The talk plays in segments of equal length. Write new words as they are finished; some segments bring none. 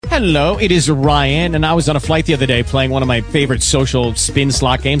Hello, it is Ryan, and I was on a flight the other day playing one of my favorite social spin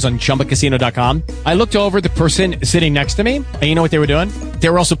slot games on ChumbaCasino.com. I looked over at the person sitting next to me, and you know what they were doing? They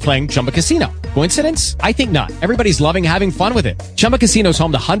were also playing Chumba Casino. Coincidence? I think not. Everybody's loving having fun with it. Chumba Casino is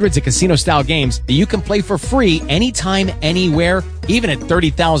home to hundreds of casino-style games that you can play for free anytime, anywhere, even at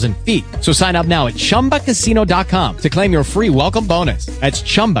 30,000 feet. So sign up now at ChumbaCasino.com to claim your free welcome bonus. That's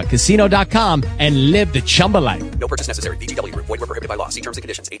ChumbaCasino.com and live the Chumba life. No purchase necessary. VGW. Void where prohibited by law. See terms and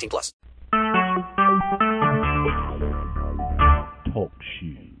conditions. 18+. Talk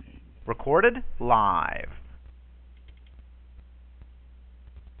shoes. Recorded live.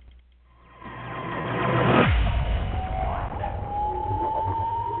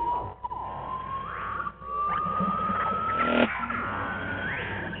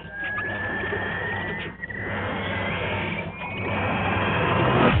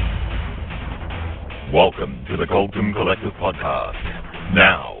 Welcome to the Colton Collective Podcast.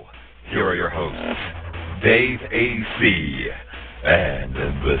 Now, here are your hosts, Dave A.C. and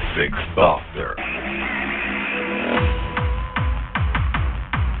the Sixth Doctor.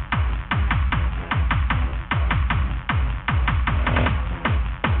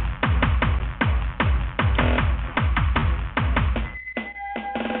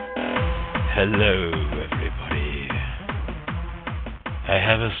 Hello, everybody. I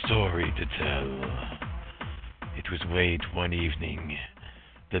have a story to tell. It was late one evening,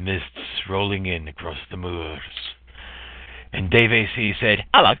 the mists rolling in across the moors, and Dave A.C. said,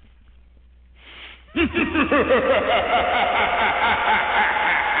 "Hello."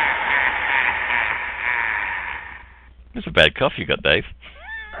 That's a bad cough you got, Dave.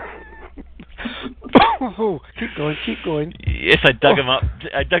 Oh, keep going. Yes, I dug him up.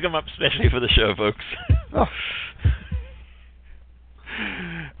 I dug him up specially for the show, folks. Oh.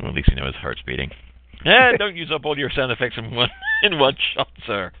 Well, at least you know his heart's beating. Don't use up all your sound effects in one shot,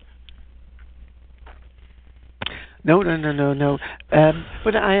 sir. No.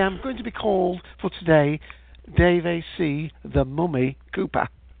 But I am going to be called for today Dave A.C. the Mummy Cooper.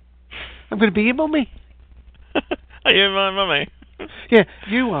 I'm going to be your mummy. Are you my mummy? Yeah,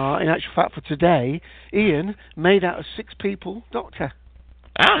 you are, in actual fact, for today, Ian, made out of 6 people, Doctor.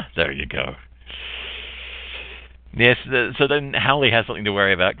 Ah, there you go. Yes, so then Howley has something to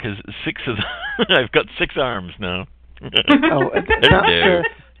worry about, because 6 of them, I've got 6 arms now.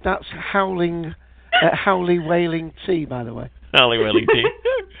 That's Howley Wailing Tea, by the way. Howley Wailing Tea.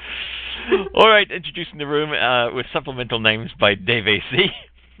 All right, introducing the room with supplemental names by Dave A.C.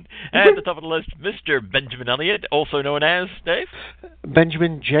 At the top of the list, Mr. Benjamin Elliott, also known as, Dave?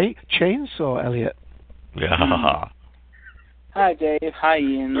 Benjamin J. Chainsaw Elliott. Yeah. Hi, Dave. Hi,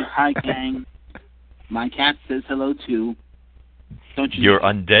 Ian. Hi, gang. My cat says hello, too. Don't you? Your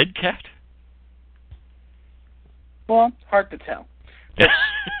undead cat? Well, hard to tell.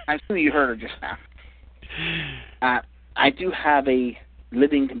 I assume you heard her just now. I do have a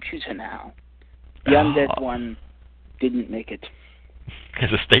living computer now. The undead one didn't make it.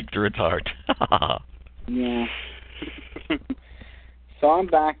 Has a stake through its heart. Yeah. So I'm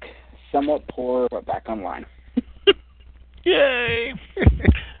back, somewhat poor, but back online. Yay!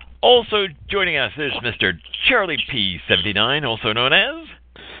 Also joining us is Mr. Charlie P79, also known as...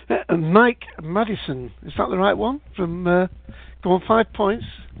 Mike Madison. Is that the right one? From Go on 5 Points.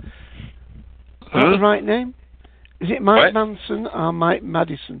 Is that the right name? Is it Mike Manson or Mike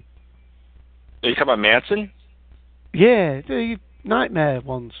Madison? Are you talking about Manson? Yeah, the Nightmare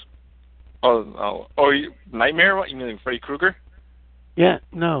ones. Oh, Nightmare? What, you mean Freddy Krueger? Yeah,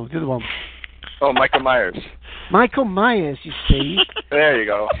 no, the other one. Oh, Michael Myers. Michael Myers, you see. There you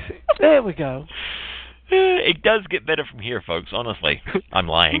go. There we go. It does get better from here, folks, honestly. I'm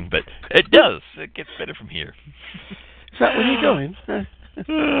lying, but it does. It gets better from here. Is that where you're going?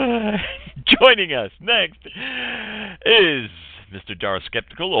 Joining us next is Mr. Dar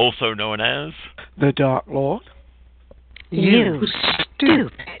Skeptical, also known as... The Dark Lord. You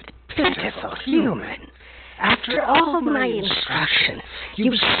stupid, pitiful human. After all my instructions,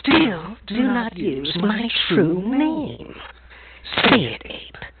 you still do not use my true name. Say it,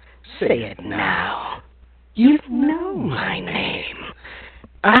 ape. Say it now. You know my name.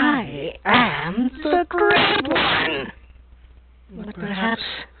 I am the Great One. But perhaps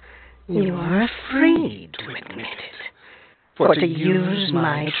you are afraid to admit it. For to use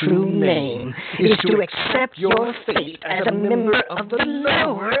my true name is to accept your fate as a member of the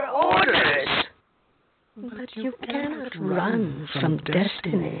lower orders. But you cannot run from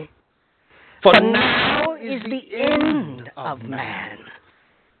destiny. For now is the end of man,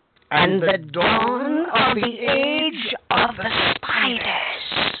 and the dawn of the age of the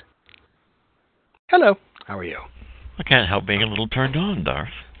spiders. Hello. How are you? I can't help being a little turned on, Darth.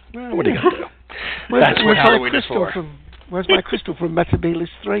 Well, what are you going to do? That's what Halloween is for. Where's my crystal from Metabelis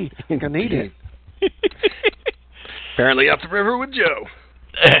 3? I think I need it. Apparently up the river with Joe.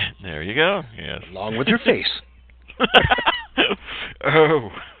 There you go. Yes. Along with your face. Oh.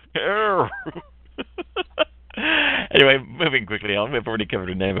 Anyway, moving quickly on. We've already covered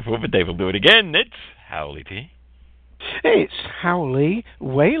her name before, but Dave will do it again. It's Howley T. It's Howley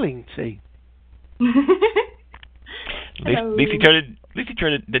Whaling T. At least he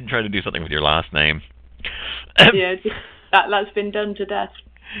didn't try to do something with your last name. Yeah, that's been done to death.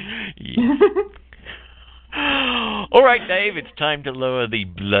 Yeah. All right, Dave, it's time to lower the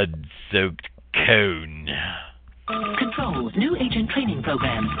blood-soaked cone. Control, new agent training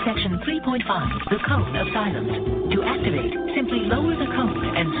program, section 3.5, the cone of silence. To activate, simply lower the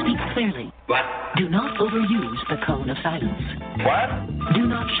cone and speak clearly. What? Do not overuse the cone of silence. What? Do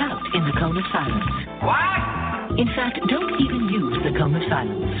not shout in the cone of silence. What? In fact, don't even use the cone of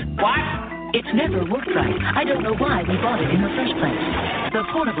silence. What? It's never worked right. I don't know why we bought it in the first place. The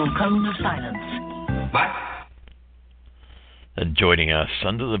portable cone of silence. What? And joining us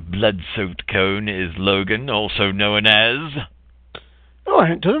under the blood-soaked cone is Logan, also known as... Oh, I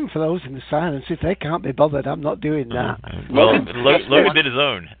haven't done them for those in the silence. If they can't be bothered, I'm not doing that. Well, Logan did his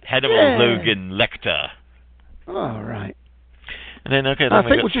own. Hannibal Logan Lecter. All right. And then, okay, I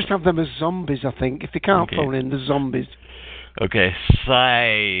think we'll just have them as zombies, I think. If they can't phone in, the zombies. Okay,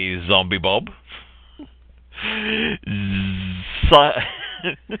 Zombie Bob.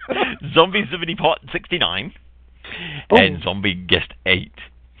 Zombie 70-Pot-69. And Zombie Guest 8.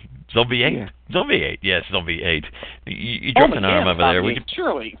 Zombie 8? Yeah. Zombie 8, yes, Zombie 8. You dropped an arm over there.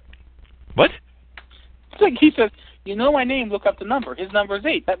 Surely. What? It's like he says, you know my name, look up the number. His number is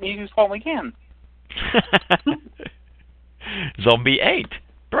 8. That means he's calling again. Zombie 8.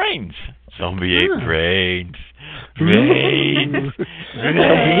 Brains. Zombie 8 brains. Brains.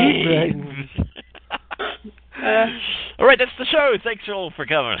 Brains. All right, that's the show. Thanks all for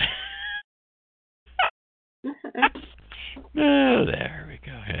coming. Oh, there we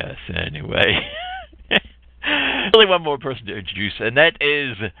go. Yes, anyway. Only one more person to introduce, and that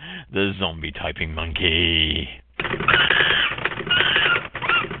is the zombie typing monkey.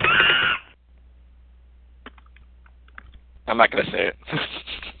 I'm not going to say it.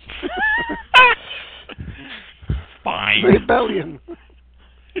 Fine. Rebellion.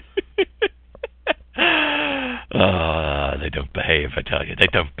 They don't behave, I tell you. They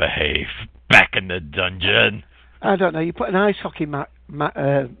don't behave. Back in the dungeon. I don't know. You put an ice hockey mask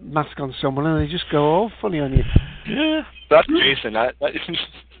on someone and they just go all funny on you. Yeah. That's Jason.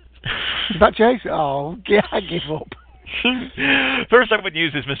 Is that Jason? Oh, yeah, I give up. First up with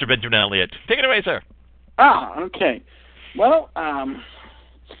news is Mr. Benjamin Elliott. Take it away, sir. Okay. Well,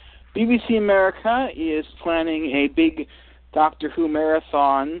 BBC America is planning a big Doctor Who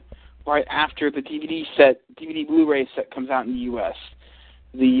marathon right after the DVD Blu-ray set comes out in the U.S.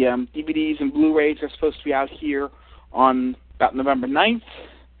 The DVDs and Blu-rays are supposed to be out here on about November 9th,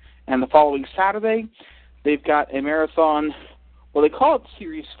 and the following Saturday, they've got a marathon. Well, they call it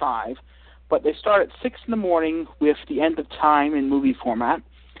Series 5, but they start at 6 in the morning with the end of time in movie format,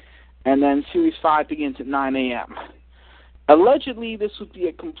 and then Series 5 begins at 9 a.m. Allegedly, this would be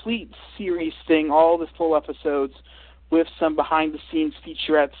a complete series thing, all the full episodes, with some behind-the-scenes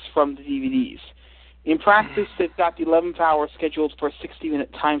featurettes from the DVDs. In practice, they've got the 11th hour scheduled for a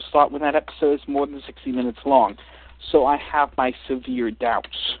 60-minute time slot when that episode is more than 60 minutes long. So I have my severe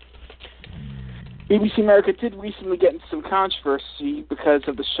doubts. BBC America did recently get into some controversy because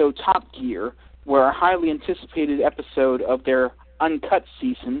of the show Top Gear, where a highly anticipated episode of their uncut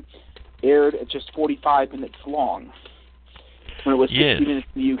season aired at just 45 minutes long, when it was 60 minutes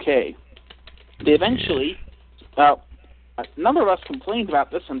in the UK. They eventually, a number of us complained about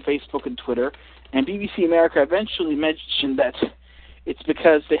this on Facebook and Twitter, and BBC America eventually mentioned that it's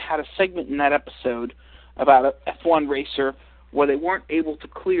because they had a segment in that episode about an F1 racer where they weren't able to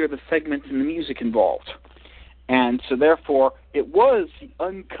clear the segment and the music involved. And so therefore, it was the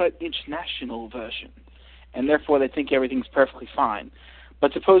uncut international version. And therefore, they think everything's perfectly fine.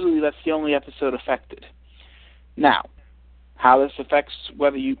 But supposedly, that's the only episode affected. Now, how this affects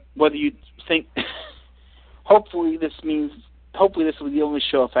whether you think... hopefully this will be the only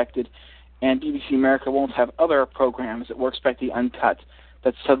show affected, and BBC America won't have other programs that were expected uncut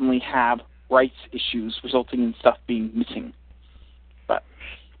that suddenly have rights issues resulting in stuff being missing. But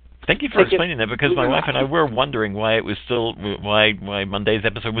thank you for explaining that, because my wife and I were wondering why it was still why Monday's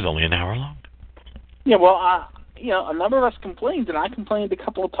episode was only an hour long. Yeah, well, a number of us complained, and I complained a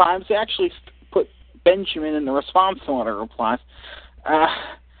couple of times. They actually put Benjamin in the response to one of the replies.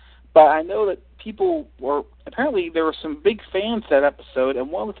 But I know that people were, apparently there were some big fans that episode,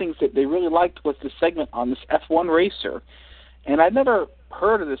 and one of the things that they really liked was the segment on this F1 racer. And I'd never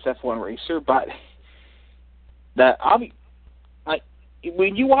heard of this F1 racer, but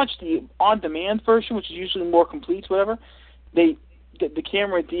when you watch the on-demand version, which is usually more complete, whatever, they get the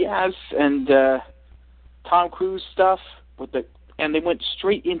Cameron Diaz and Tom Cruise stuff and they went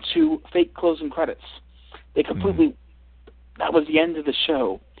straight into fake closing credits. They completely that was the end of the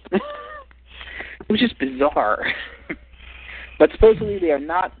show. It was just bizarre. But supposedly they are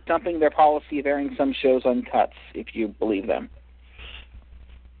not dumping their policy of airing some shows uncut, if you believe them.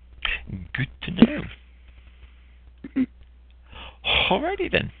 Good to know.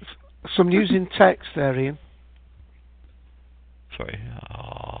 Alrighty then. Some news in text there, Ian. Sorry.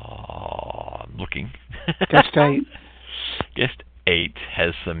 I'm looking. Guest 8. Guest 8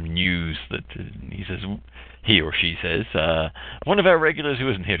 has some news that he or she says, one of our regulars who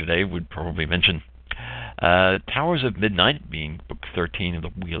isn't here today would probably mention. Towers of Midnight, being book 13 of the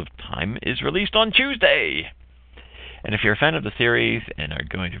Wheel of Time, is released on Tuesday. And if you're a fan of the series and are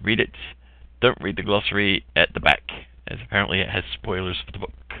going to read it, don't read the glossary at the back, as apparently it has spoilers for the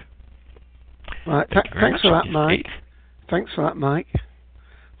book. Right, thanks for that, Mike. Thanks for that, Mike.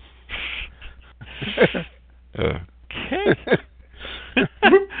 Okay.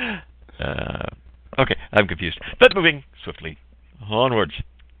 Okay, I'm confused. But moving swiftly onwards.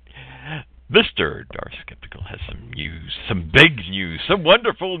 Mr. Darth Skeptical has some news, some big news, some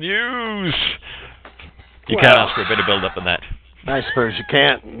wonderful news. You can't ask for a bit of build-up in that. I suppose you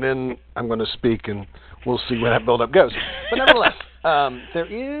can't, and then I'm going to speak, and we'll see where that build-up goes. But nevertheless, there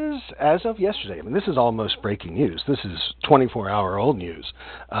is, as of yesterday, I mean, this is almost breaking news. This is 24-hour-old news.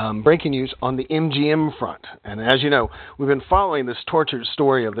 Breaking news on the MGM front. And as you know, we've been following this tortured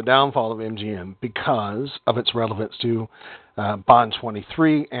story of the downfall of MGM because of its relevance to Bond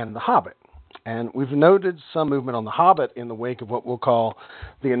 23 and The Hobbit. And we've noted some movement on The Hobbit in the wake of what we'll call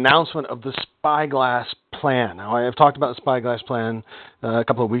the announcement of the Spyglass Plan. Now, I have talked about the Spyglass Plan a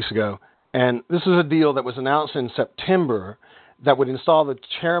couple of weeks ago, and this is a deal that was announced in September that would install the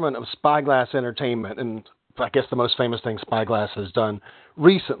chairman of Spyglass Entertainment. And I guess the most famous thing Spyglass has done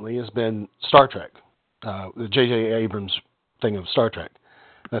recently has been Star Trek, the J.J. Abrams thing of Star Trek.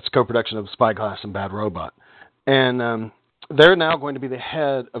 That's co-production of Spyglass and Bad Robot. And they're now going to be the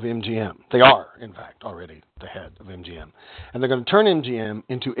head of MGM. They are, in fact, already the head of MGM. And they're going to turn MGM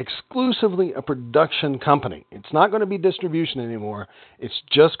into exclusively a production company. It's not going to be distribution anymore. It's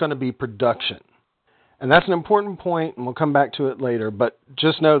just going to be production. And that's an important point, and we'll come back to it later. But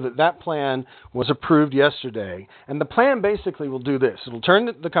just know that that plan was approved yesterday. And the plan basically will do this. It will turn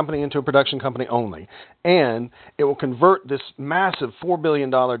the company into a production company only. And it will convert this massive $4 billion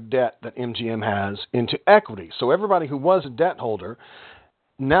debt that MGM has into equity. So everybody who was a debt holder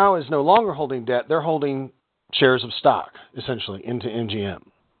now is no longer holding debt. They're holding shares of stock, essentially, into MGM.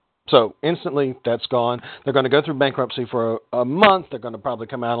 So instantly, that's gone. They're going to go through bankruptcy for a month. They're going to probably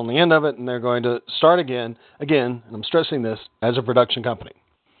come out on the end of it, and they're going to start again, and I'm stressing this, as a production company.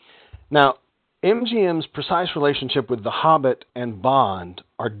 Now, MGM's precise relationship with The Hobbit and Bond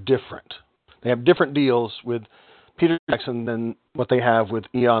are different. They have different deals with Peter Jackson than what they have with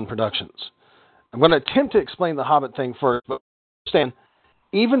Eon Productions. I'm going to attempt to explain the Hobbit thing first, but understand,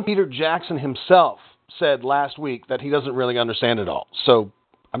 even Peter Jackson himself said last week that he doesn't really understand it all. So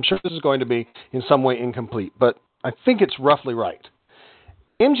I'm sure this is going to be in some way incomplete, but I think it's roughly right.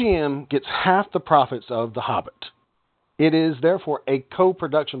 MGM gets half the profits of The Hobbit. It is, therefore, a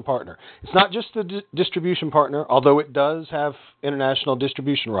co-production partner. It's not just a distribution partner, although it does have international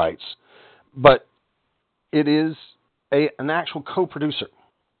distribution rights, but it is an actual co-producer.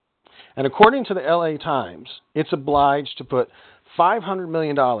 And according to the LA Times, it's obliged to put $500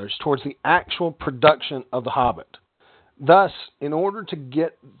 million towards the actual production of The Hobbit. Thus, in order to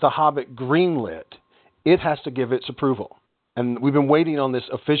get The Hobbit greenlit, it has to give its approval. And we've been waiting on this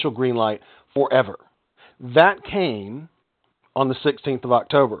official green light forever. That came on the 16th of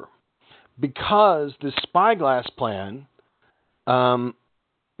October because the Spyglass plan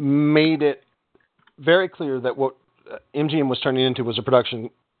made it very clear that what MGM was turning into was a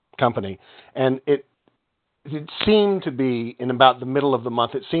production company. And it seemed to be, in about the middle of the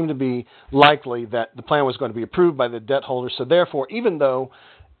month, it seemed to be likely that the plan was going to be approved by the debt holders. So therefore, even though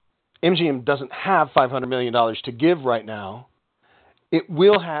MGM doesn't have $500 million to give right now, it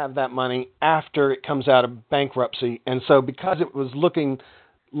will have that money after it comes out of bankruptcy. And so because it was looking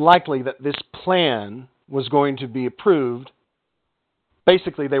likely that this plan was going to be approved,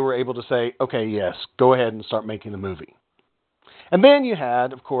 basically they were able to say, okay, yes, go ahead and start making the movie. And then you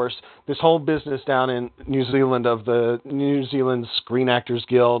had, of course, this whole business down in New Zealand of the New Zealand Screen Actors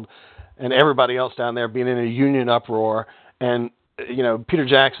Guild and everybody else down there being in a union uproar, and Peter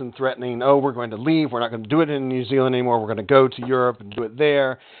Jackson threatening, we're going to leave, we're not going to do it in New Zealand anymore, we're going to go to Europe and do it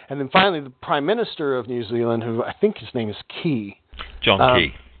there. And then finally the Prime Minister of New Zealand, who I think his name is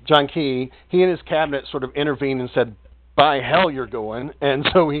John Key, he and his cabinet sort of intervened and said, by hell you're going. And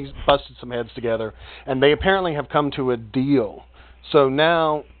so he's busted some heads together, and they apparently have come to a deal. So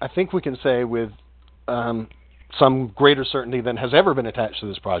now I think we can say with some greater certainty than has ever been attached to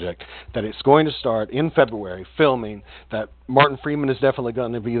this project that it's going to start in February filming, that Martin Freeman is definitely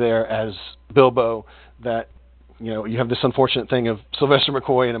going to be there as Bilbo, that you have this unfortunate thing of Sylvester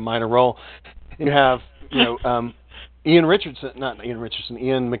McCoy in a minor role. You have Ian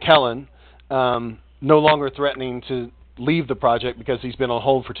McKellen no longer threatening to leave the project because he's been on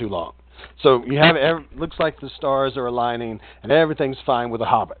hold for too long. So you have looks like the stars are aligning and everything's fine with The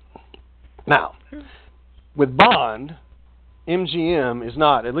Hobbit. Now, with Bond, MGM is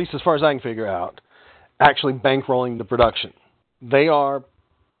not, at least as far as I can figure out, actually bankrolling the production. They are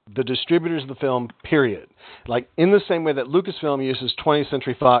the distributors of the film, period. Like in the same way that Lucasfilm uses 20th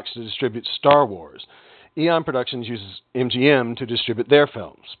Century Fox to distribute Star Wars, Eon Productions uses MGM to distribute their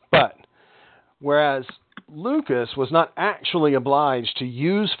films. But whereas Lucas was not actually obliged to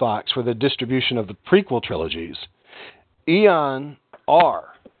use Fox for the distribution of the prequel trilogies, Eon are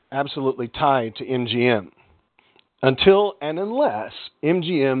absolutely tied to MGM until and unless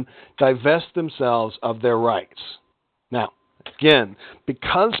MGM divest themselves of their rights. Now, again,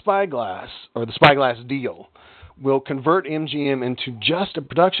 because Spyglass, or the Spyglass deal, will convert MGM into just a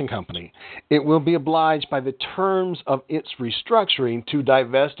production company, it will be obliged by the terms of its restructuring to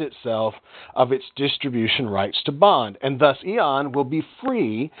divest itself of its distribution rights to Bond, and thus Eon will be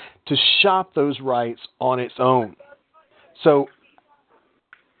free to shop those rights on its own. So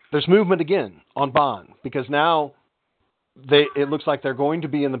there's movement again on Bond, because now it looks like they're going to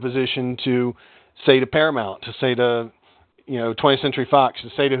be in the position to say to Paramount, to say to 20th Century Fox, to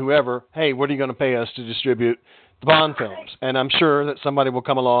say to whoever, hey, what are you going to pay us to distribute the Bond films? And I'm sure that somebody will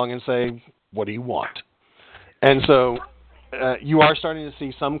come along and say, what do you want? And so you are starting to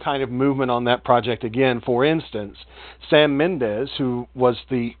see some kind of movement on that project again. For instance, Sam Mendes, who was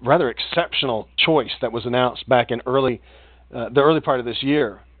the rather exceptional choice that was announced back in the early part of this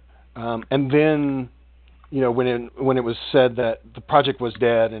year, and then when it was said that the project was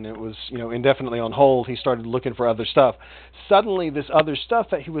dead and it was indefinitely on hold, he started looking for other stuff. Suddenly, this other stuff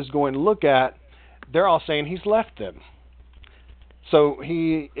that he was going to look at, they're all saying he's left them. So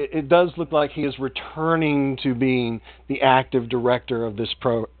it does look like he is returning to being the active director of this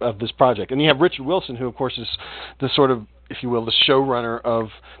project. And you have Richard Wilson, who of course is the sort of, if you will, the showrunner of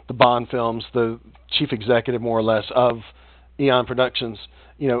the Bond films, the chief executive more or less of Eon Productions.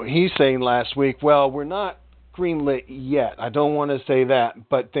 He's saying last week, well, we're not greenlit yet. I don't want to say that,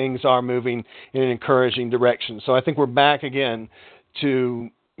 but things are moving in an encouraging direction. So I think we're back again to,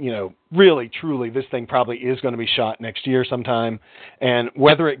 really, truly, this thing probably is going to be shot next year sometime. And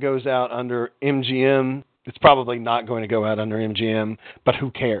whether it goes out under MGM, it's probably not going to go out under MGM, but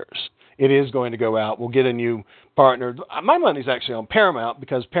who cares? It is going to go out. We'll get a new partner. My money's actually on Paramount,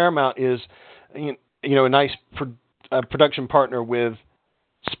 because Paramount is, a nice production partner with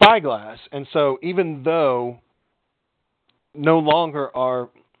Spyglass, and so even though no longer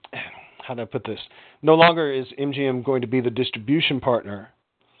is MGM going to be the distribution partner,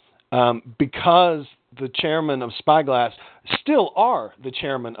 because the chairman of Spyglass still are the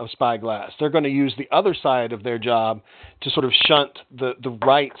chairman of Spyglass, they're going to use the other side of their job to sort of shunt the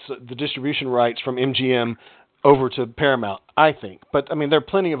rights, the distribution rights from MGM over to Paramount, I think. But there are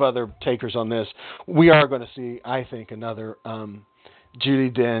plenty of other takers on this. We are going to see, I think, another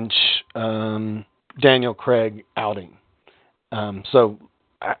Judi Dench, Daniel Craig outing. So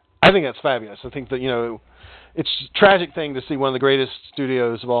I think that's fabulous. I think that, it's a tragic thing to see one of the greatest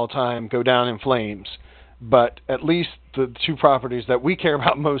studios of all time go down in flames. But at least the two properties that we care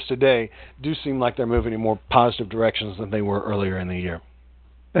about most today do seem like they're moving in more positive directions than they were earlier in the year.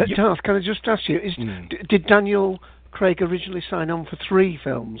 Charles, can I just ask you, did Daniel Craig originally sign on for 3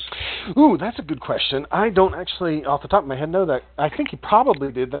 films? Ooh, that's a good question. I don't actually, off the top of my head, know that. I think he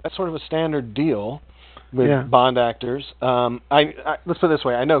probably did. That's sort of a standard deal with Bond actors. Let's put it this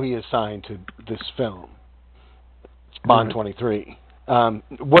way. I know he is signed to this film, Bond 23.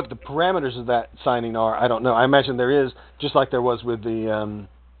 What the parameters of that signing are, I don't know. I imagine there is, just like there was with the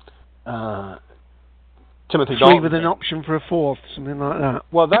Timothy Dalton. 3 with an option for a 4th, something like that.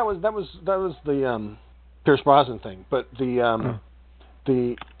 Well, that was the Pierce Brosnan thing, but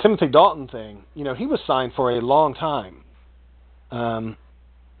the Timothy Dalton thing, he was signed for a long time,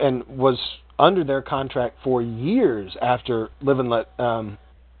 and was under their contract for years after Live and Let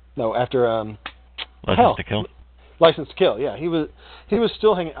License to Kill. License to Kill. Yeah, he was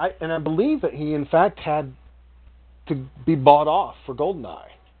still hanging. And I believe that he in fact had to be bought off for GoldenEye,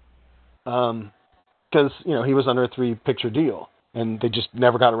 because he was under a 3-picture deal, and they just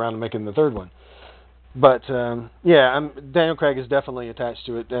never got around to making the third one. But Daniel Craig is definitely attached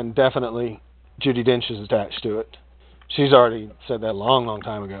to it, and definitely Judi Dench is attached to it. She's already said that a long, long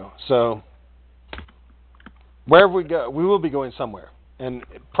time ago. So wherever we go, we will be going somewhere, and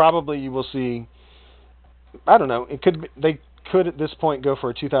probably you will see. I don't know. They could at this point go for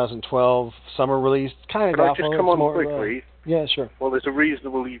a 2012 summer release. Kind of. Can I just come on quickly? Yeah, sure. Well, there's a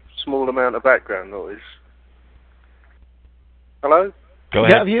reasonably small amount of background noise. Hello? Go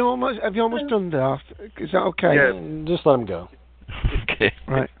ahead. Yeah, have you almost done that? Is that okay? Yeah. Just let him go. Okay.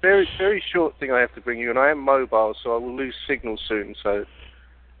 Right. Very, very short thing I have to bring you, and I am mobile, so I will lose signal soon. So,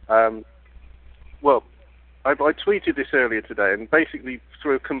 well, I tweeted this earlier today, and basically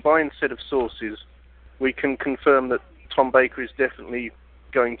through a combined set of sources, we can confirm that Tom Baker is definitely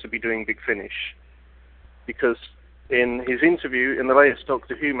going to be doing Big Finish, because in his interview in the latest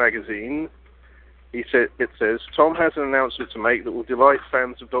Doctor Who magazine, it says, Tom has an announcement to make that will delight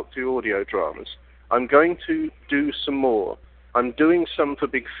fans of Doctor Who audio dramas. I'm going to do some more. I'm doing some for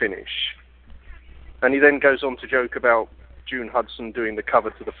Big Finish. And he then goes on to joke about June Hudson doing the cover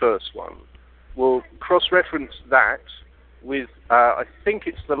to the first one. We'll cross-reference that with, I think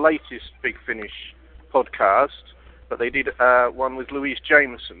it's the latest Big Finish podcast, but they did one with Louise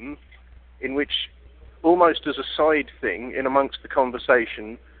Jameson, in which, almost as a side thing, in amongst the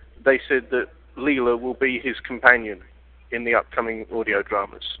conversation, they said that Leela will be his companion in the upcoming audio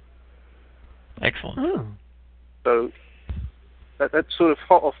dramas. Excellent. Oh. So that's sort of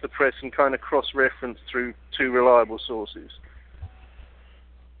hot off the press and kind of cross-referenced through 2 reliable sources.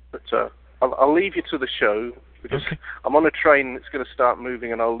 But I'll leave you to the show, because I'm on a train that's going to start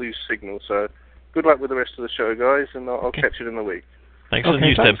moving and I'll lose signal. So good luck with the rest of the show, guys, and I'll catch you in the week. Thanks for the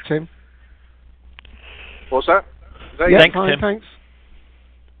news, Tim. What's that? Yeah, thanks, fine, Tim. Thanks.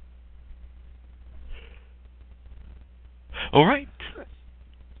 All right.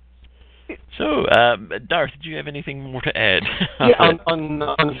 So, Darth, did you have anything more to add? Yeah, on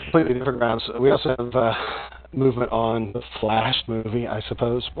completely different grounds. We also have movement on the Flash movie, I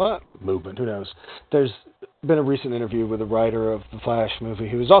suppose. What movement? Who knows? There's been a recent interview with the writer of the Flash movie,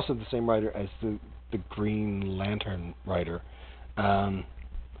 who is also the same writer as the Green Lantern writer. And,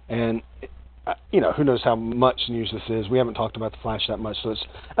 who knows how much news this is. We haven't talked about the Flash that much, so it's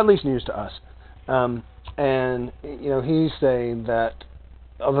at least news to us. And, he's saying that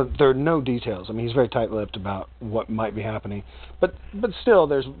there are no details. I mean, he's very tight-lipped about what might be happening. But still,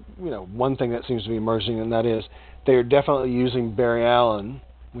 there's, one thing that seems to be emerging, and that is they're definitely using Barry Allen,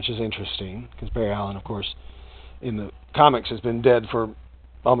 which is interesting, because Barry Allen, of course, in the comics has been dead for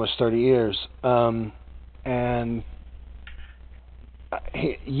almost 30 years.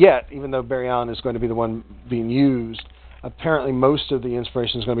 Yet, even though Barry Allen is going to be the one being used, apparently most of the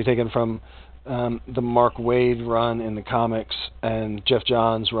inspiration is going to be taken from the Mark Waid run in the comics and Jeff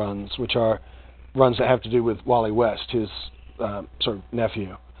Johns runs, which are runs that have to do with Wally West, his sort of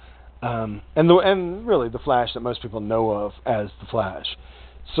nephew, and really the Flash that most people know of as the Flash.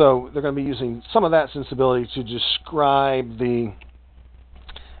 So they're going to be using some of that sensibility to describe the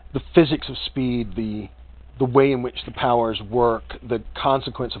physics of speed, the way in which the powers work, the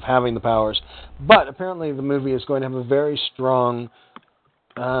consequence of having the powers. But apparently the movie is going to have a very strong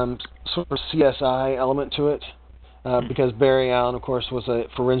sort of CSI element to it, because Barry Allen, of course, was a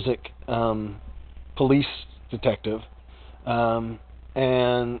forensic police detective,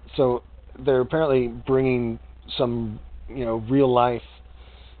 and so they're apparently bringing some, real life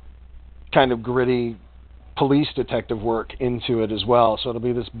kind of gritty police detective work into it as well. So it'll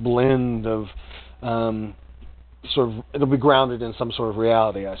be this blend of it'll be grounded in some sort of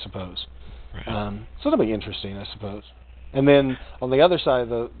reality, I suppose. Right. So it'll be interesting, I suppose. And then on the other side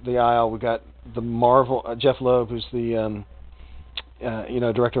of the aisle, we got the Marvel Jeff Loeb, who's the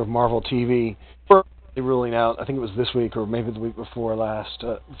director of Marvel TV, firmly ruling out. I think it was this week or maybe the week before last.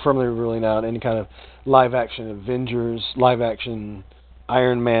 Firmly ruling out any kind of live-action Avengers, live-action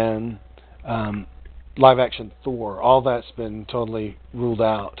Iron Man, live-action Thor. All that's been totally ruled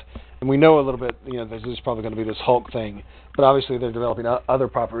out. And we know a little bit. There's probably going to be this Hulk thing, but obviously they're developing other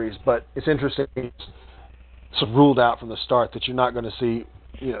properties. But it's interesting. It's ruled out from the start that you're not going to see,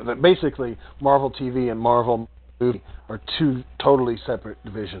 that basically Marvel TV and Marvel movie are 2 totally separate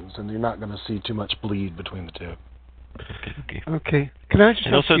divisions, and you're not going to see too much bleed between the 2. Okay. Can I just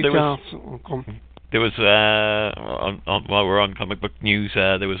ask you, there was while we're on comic book news,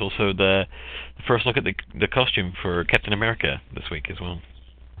 there was also the first look at the costume for Captain America this week as well.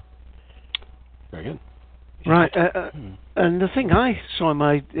 Very good. Right, and the thing I saw in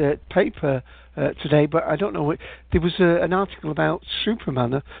my paper today, but I don't know, there was an article about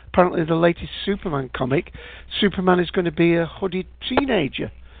Superman. Apparently the latest Superman comic, Superman is going to be a hooded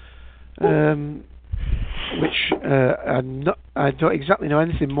teenager. Which I don't exactly know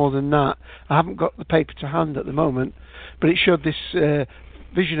anything more than that. I haven't got the paper to hand at the moment, but it showed this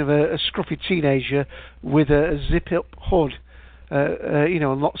vision of a scruffy teenager with a zip-up hood,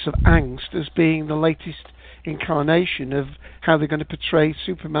 and lots of angst as being the latest incarnation of how they're going to portray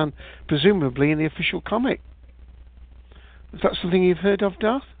Superman, presumably in the official comic. Is that something you've heard of,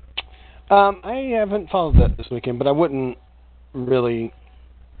 Darth? I haven't followed that this weekend, but I wouldn't really,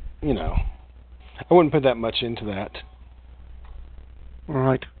 I wouldn't put that much into that. All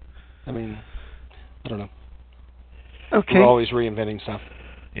right. I mean, I don't know. Okay. We're always reinventing stuff.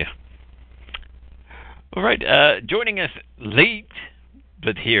 Yeah. All right. Joining us late,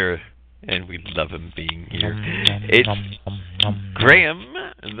 but here, and we love him being here. It's Graham,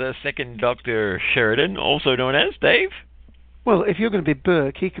 the second Dr. Sheridan, also known as Dave. Well, if you're going to be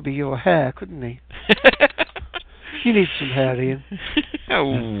Burke, he could be your hair, couldn't he? You need some hair, Ian.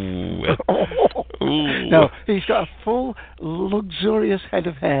 No, he's got a full, luxurious head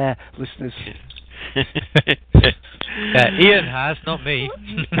of hair, listeners. Ian has, not me.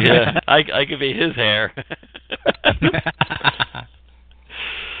 Yeah, I could be his hair.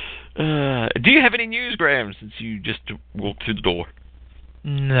 Do you have any news, Graham, since you just walked through the door?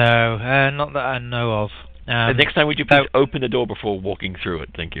 No, not that I know of. Next time, would you please open the door before walking through it?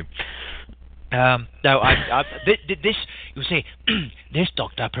 Thank you. No, this, you see, this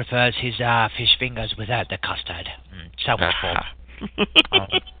doctor prefers his fish fingers without the custard. So much for.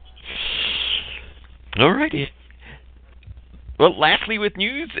 All righty. Well, lastly with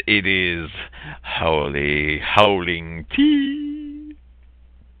news, it is howling tea.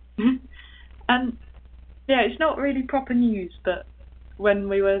 Yeah, it's not really proper news, but when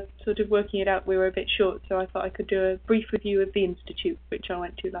we were sort of working it out, we were a bit short, so I thought I could do a brief review of the Institute, which I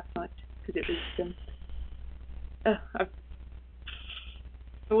went to last night, because it was...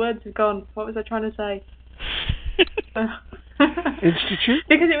 the words have gone. What was I trying to say? Institute?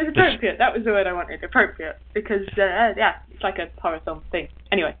 Because it was appropriate. That was the word I wanted. Appropriate. Because, it's like a horror film thing.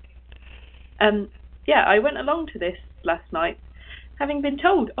 Anyway. I went along to this last night, having been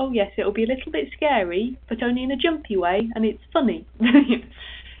told, oh yes, it'll be a little bit scary, but only in a jumpy way, and it's funny.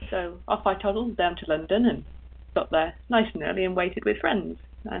 So off I toddled down to London and got there nice and early and waited with friends.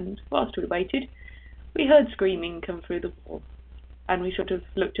 And whilst we waited, we heard screaming come through the wall. And we sort of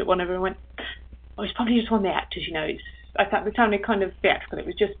looked at one of them and went, oh, it's probably just one of the actors, I thought the sounded kind of theatrical.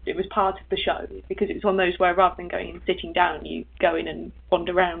 It was part of the show, because it was one of those where rather than going and sitting down, you go in and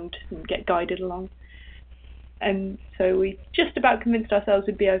wander around and get guided along. And so we just about convinced ourselves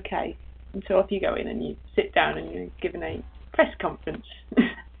it'd be okay. And so off you go in and you sit down and you're given a press conference,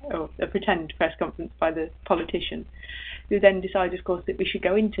 or a pretend press conference by the politician, who then decides, of course, that we should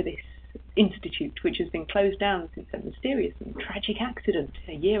go into this institute, which has been closed down since a mysterious and tragic accident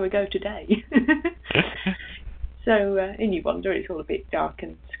a year ago today. So in you wander, it's all a bit dark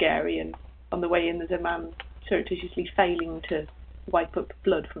and scary, and on the way in there's a man surreptitiously failing to wipe up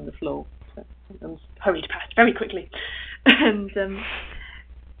blood from the floor. So I was hurried past very quickly. And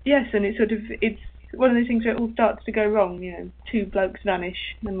yes, and it's one of those things where it all starts to go wrong. Two blokes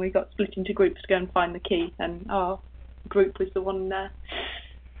vanish, and we got split into groups to go and find the key, and our group was the one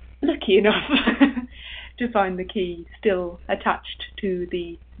lucky enough to find the key still attached to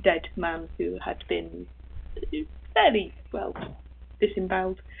the dead man who had been fairly well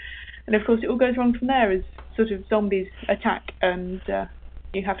disemboweled. And of course it all goes wrong from there as sort of zombies attack, and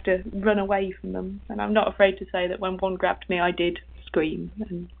you have to run away from them. And I'm not afraid to say that when one grabbed me, I did scream,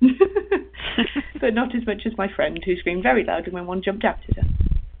 but not as much as my friend, who screamed very loudly when one jumped out at her.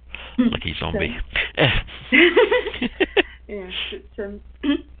 Lucky zombie. Yes, it's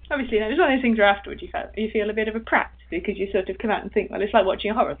obviously, it's one of those things where afterwards you feel a bit of a prat, because you sort of come out and think, well, it's like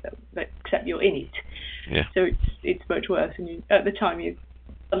watching a horror film, except you're in it. Yeah. So it's much worse, and at the time you're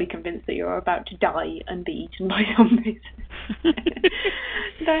fully convinced that you're about to die and be eaten by zombies.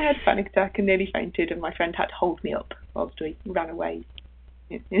 And I had a panic attack and nearly fainted, and my friend had to hold me up whilst we ran away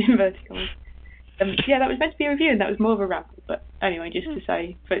in inverted commas. That was meant to be a review, and that was more of a ramble. But anyway, just to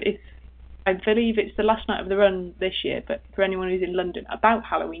say, I believe it's the last night of the run this year, but for anyone who's in London, about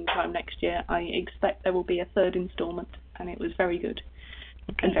Halloween time next year, I expect there will be a third instalment, and it was very good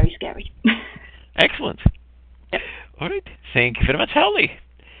and very scary. Excellent. Yep. All right. Thank you very much, Holly.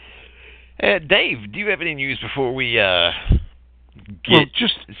 Dave, do you have any news before we get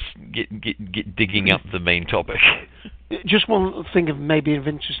digging up the main topic? Just one thing of maybe of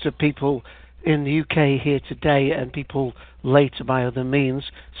interest to people in the UK here today, and people later by other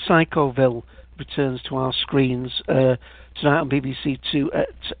means, Psychoville returns to our screens tonight on BBC Two at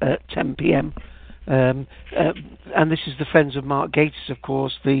 10 p.m. And this is the friends of Mark Gatiss, of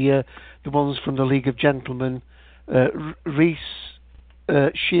course, the ones from the League of Gentlemen, Rhys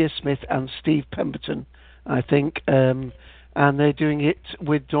Shearsmith and Steve Pemberton, I think, and they're doing it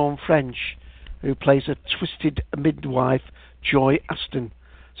with Dawn French, who plays a twisted midwife, Joy Aston.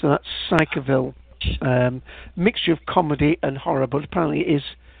 So that's Psychoville. Mixture of comedy and horror, but apparently it is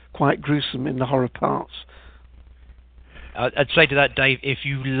quite gruesome in the horror parts. I'd say to that, Dave, if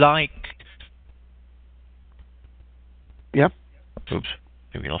you like... Yeah? Oops,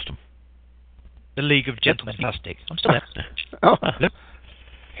 I think we lost him. The League of Gentlemen, fantastic. I'm still there. Oh,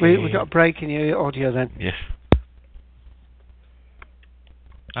 we got a break in your audio then. Yes.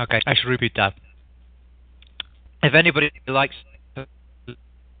 Okay, I should repeat that. If anybody likes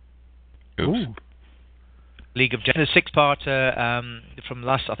League of Gentlemen, a six-parter from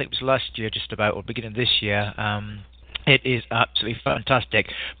I think it was last year, just about, or beginning of this year. It is absolutely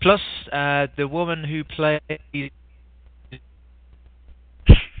fantastic. Plus, the woman who plays the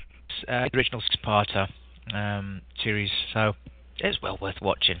original six-parter series, so it's well worth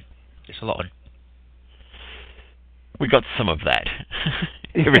watching. It's a lot of fun. We got some of that.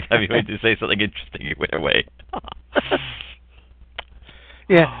 Every time you went to say something interesting, it went away.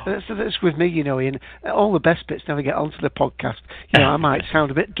 Yeah, that's with me, Ian. All the best bits never get onto the podcast. I might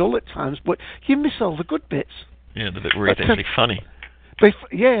sound a bit dull at times, but you miss all the good bits. Yeah, the bit where it's actually funny.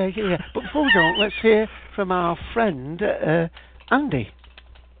 Yeah. But before we go, let's hear from our friend, Andy.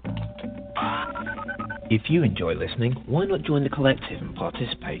 If you enjoy listening, why not join the collective and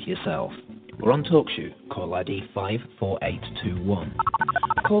participate yourself? We're on TalkShoe, call ID 54821.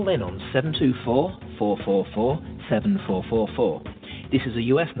 Call in on 724-444-7444. This is a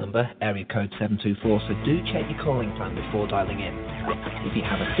US number, area code 724, so do check your calling plan before dialing in. If you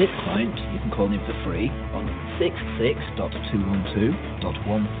have a SIP client, you can call in for free on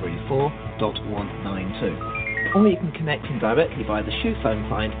 66.212.134.192. Or you can connect in directly via the Shoe phone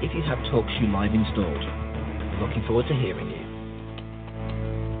client if you have TalkShoe Live installed. Looking forward to hearing you.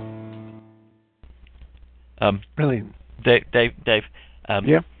 Brilliant. Dave.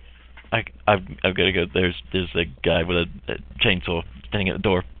 Yeah. I've got to go. There's a guy with a chainsaw standing at the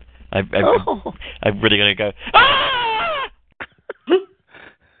door. I'm really going to go. Ah!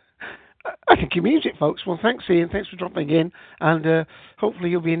 I can cue music, folks. Well, thanks, Ian. Thanks for dropping in, and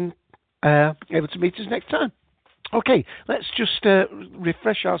hopefully you'll be able to meet us next time. Okay, let's just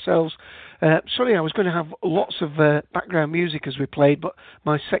refresh ourselves. Sorry, I was going to have lots of background music as we played, but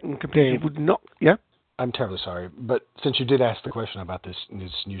my second computer would not. Yeah. I'm terribly sorry, but since you did ask the question about this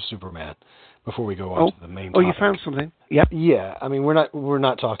new Superman, before we go on to the main topic. You found something? Yep. Yeah, I mean, we're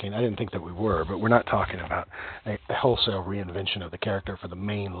not talking, I didn't think that we were, but we're not talking about a wholesale reinvention of the character for the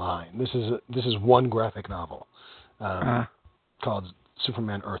main line. This is one graphic novel called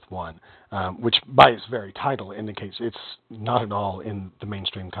Superman Earth 1, which by its very title indicates it's not at all in the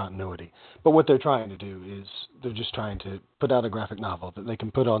mainstream continuity. But what they're trying to do is they're just trying to put out a graphic novel that they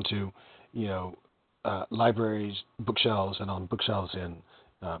can put onto, libraries, bookshelves, and on bookshelves in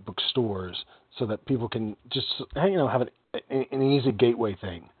bookstores, so that people can just have an easy gateway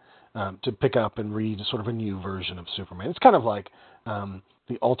thing to pick up and read sort of a new version of Superman. It's kind of like the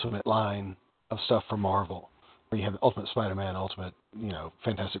Ultimate line of stuff for Marvel, where you have Ultimate Spider-Man, Ultimate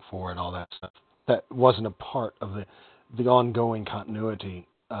Fantastic Four, and all that stuff. That wasn't a part of the ongoing continuity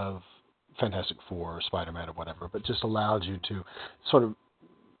of Fantastic Four or Spider-Man or whatever, but just allowed you to sort of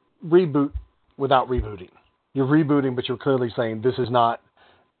reboot without rebooting. You're rebooting, but you're clearly saying this is not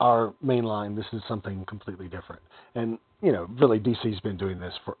our main line. This is something completely different. And, really DC's been doing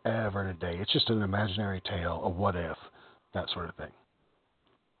this forever and a day. It's just an imaginary tale, a what if, that sort of thing.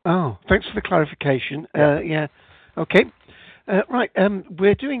 Oh, thanks for the clarification. Yeah. Okay. Right.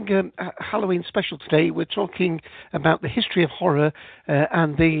 We're doing a Halloween special today. We're talking about the history of horror,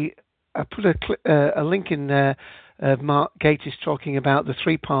 and I put a link in there of Mark Gatiss talking about the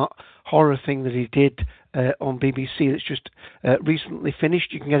 3-part horror thing that he did on BBC that's just recently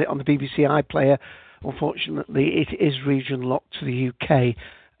finished. You can get it on the BBC iPlayer. Unfortunately, it is region locked to the UK.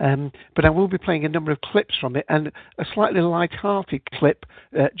 But I will be playing a number of clips from it, and a slightly light-hearted clip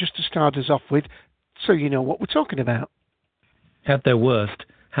just to start us off with, so you know what we're talking about. At their worst,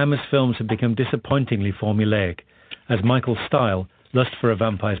 Hammer's films have become disappointingly formulaic, as Michael Style, Lust for a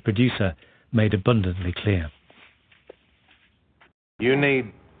Vampire's producer, made abundantly clear. You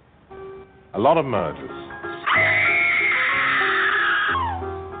need a lot of murders,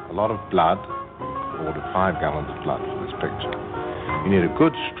 a lot of blood. I ordered 5 gallons of blood for this picture. You need a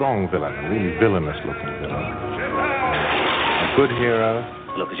good, strong villain, a really villainous-looking villain. A good hero.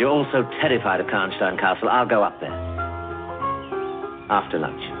 Look, as you're all so terrified of Karnstein Castle, I'll go up there. After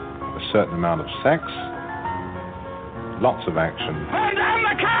lunch. A certain amount of sex. Lots of action. Burn down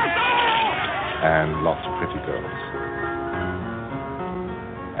the castle! And lots of pretty girls.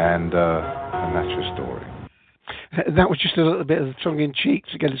 And that's your story. That was just a little bit of the tongue-in-cheek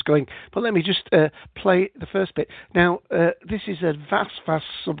to get us going. But let me just play the first bit. Now, this is a vast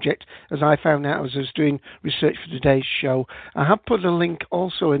subject, as I found out as I was doing research for today's show. I have put a link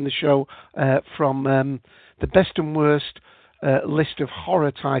also in the show from the best and worst list of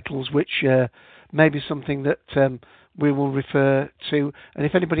horror titles, which may be something that we will refer to. And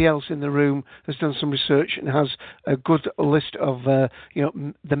if anybody else in the room has done some research and has a good list of the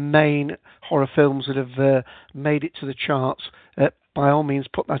main horror films that have made it to the charts, by all means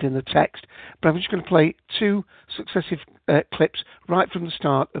put that in the text. But I'm just going to play two successive clips right from the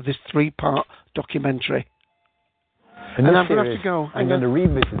start of this 3-part documentary. In this I'm going to series, have to go. I'm going to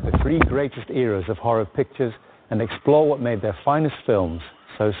revisit the 3 greatest eras of horror pictures and explore what made their finest films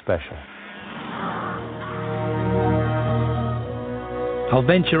so special. I'll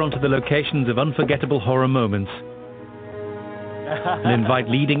venture onto the locations of unforgettable horror moments and invite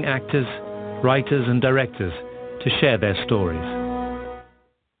leading actors, writers and directors to share their stories.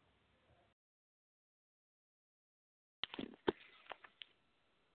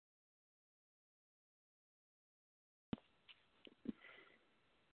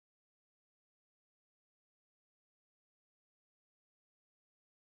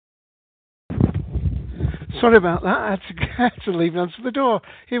 Sorry about that. I had to leave and answer the door.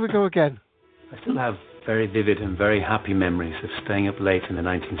 Here we go again. I still have very vivid and very happy memories of staying up late in the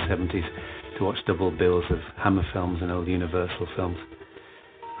 1970s to watch double bills of Hammer films and old Universal films.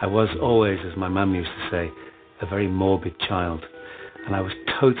 I was always, as my mum used to say, a very morbid child, and I was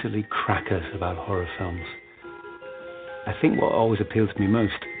totally crackers about horror films. I think what always appealed to me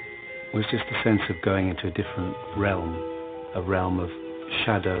most was just the sense of going into a different realm, a realm of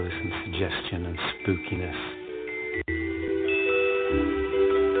shadows and suggestion and spookiness.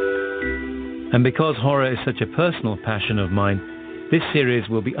 And because horror is such a personal passion of mine, this series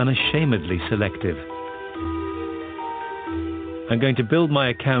will be unashamedly selective. I'm going to build my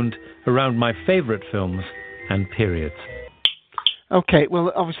account around my favourite films and periods. Okay,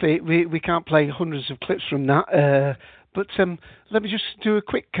 well, obviously we can't play hundreds of clips from that, but let me just do a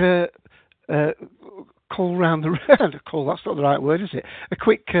quick call round the room. Call, that's not the right word, is it? A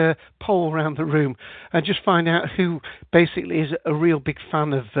quick poll around the room and just find out who basically is a real big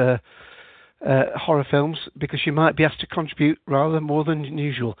fan of horror films, because you might be asked to contribute rather more than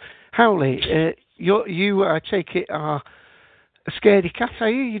usual. Howley, you I take it, are a scaredy cat, are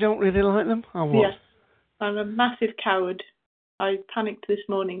you? You don't really like them? Or what? Yes, I'm a massive coward. I panicked this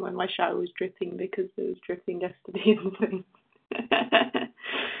morning when my shower was dripping because it was dripping yesterday and things.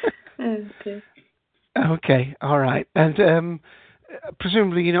 Okay. Okay, all right. And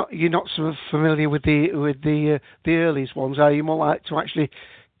presumably you're not sort of familiar with the earliest ones, are you? More like to actually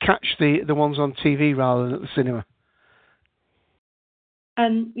catch the ones on TV rather than at the cinema?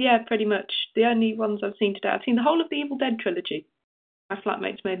 Yeah, pretty much. The only ones I've seen today, I've seen the whole of the Evil Dead trilogy. My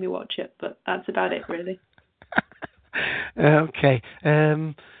flatmates made me watch it, but that's about it, really. Okay.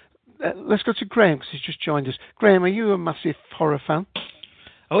 Let's go to Graham, because he's just joined us. Graham, are you a massive horror fan?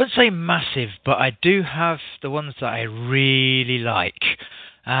 I wouldn't say massive, but I do have the ones that I really like.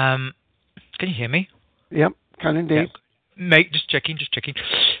 Can you hear me? Yep, can indeed. Yep. Mate, just checking.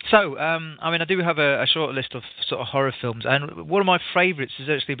 So, I do have a short list of sort of horror films, and one of my favourites has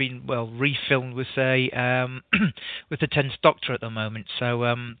actually been, refilmed with with the 10th Doctor at the moment.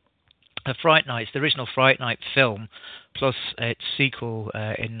 So, Fright Night, the original Fright Night film, plus its sequel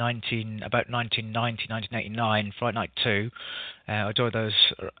in 1989, Fright Night 2. I enjoy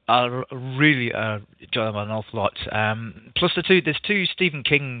those. I really enjoy them an awful lot. Plus there's two Stephen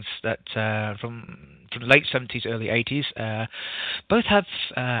Kings that from the late 70s, early 80s. Both have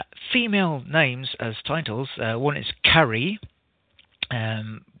female names as titles. One is Carrie,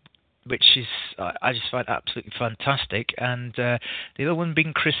 which is I just find absolutely fantastic, and the other one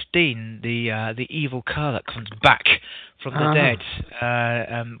being Christine, the evil car that comes back from the dead,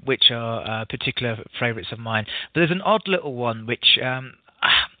 which are particular favourites of mine. But there's an odd little one which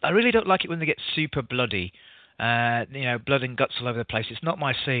I really don't like it when they get super bloody. Blood and guts all over the place. It's not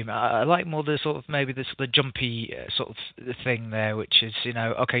my scene. I like more the sort of maybe the sort of jumpy sort of thing there, which is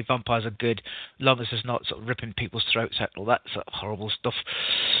okay, vampires are good, long as it's not sort of ripping people's throats out, all that sort of horrible stuff.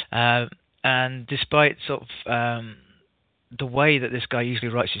 And despite sort of the way that this guy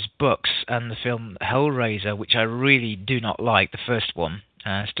usually writes his books, and the film Hellraiser, which I really do not like, the first one.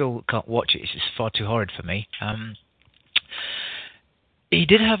 Still can't watch it. It's just far too horrid for me. He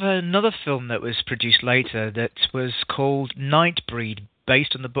did have another film that was produced later that was called Nightbreed,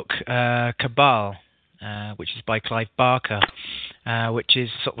 based on the book Cabal, which is by Clive Barker, which is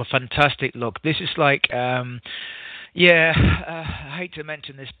sort of a fantastic look. This is like, I hate to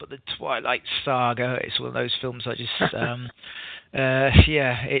mention this, but the Twilight Saga. It's one of those films I just,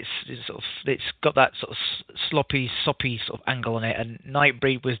 it's got that sort of sloppy, soppy sort of angle on it. And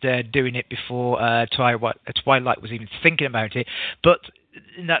Nightbreed was there doing it before Twilight was even thinking about it, but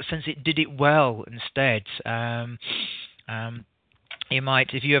in that sense, it did it well instead. You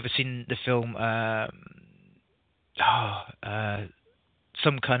might, if you ever seen the film,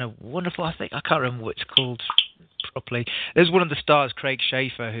 Some Kind of Wonderful, I think, I can't remember what it's called properly. There's one of the stars, Craig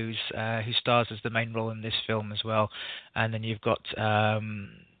Schaefer, who stars as the main role in this film as well. And then you've got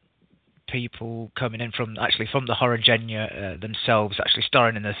people coming in from the horror genre themselves, actually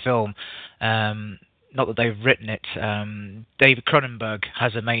starring in the film. Not that they've written it. David Cronenberg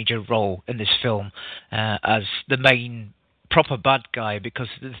has a major role in this film as the main proper bad guy, because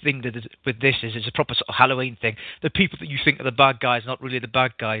the thing with this is it's a proper sort of Halloween thing. The people that you think are the bad guys are not really the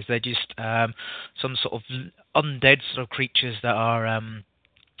bad guys. They're just some sort of undead sort of creatures that are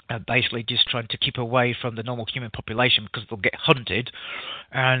basically just trying to keep away from the normal human population because they'll get hunted.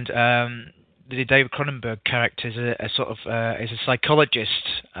 And the David Cronenberg character is a psychologist,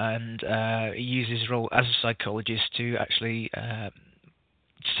 and he uses his role as a psychologist to actually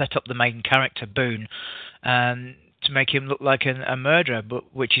set up the main character, Boone, to make him look like a murderer,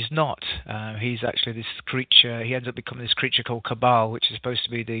 but which he's not. He's actually this creature. He ends up becoming this creature called Cabal, which is supposed to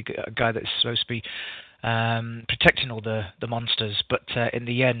be the guy that's supposed to be protecting all the monsters, but in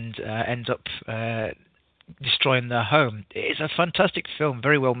the end ends up destroying their home. It's a fantastic film,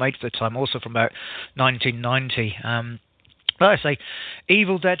 very well made for the time, also from about 1990. Like I say,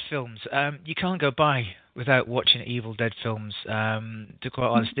 Evil Dead films, you can't go by without watching Evil Dead films, to be quite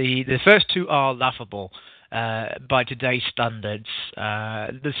honest. The first two are laughable by today's standards.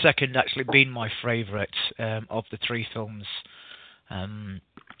 The second actually being my favourite of the three films.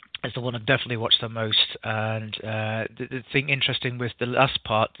 It's the one I've definitely watched the most. And the thing interesting with the last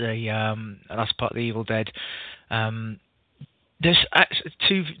part, the Evil Dead, there's actually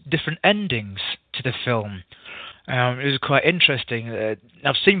two different endings to the film. It was quite interesting.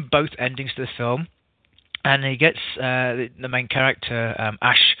 I've seen both endings to the film, and he gets the main character,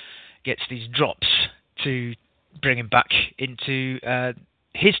 Ash, gets these drops to bring him back into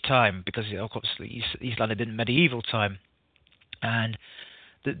his time, because obviously he's landed in medieval time. And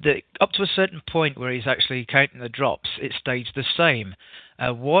up to a certain point where he's actually counting the drops, it stays the same.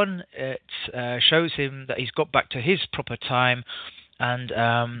 One, it shows him that he's got back to his proper time, and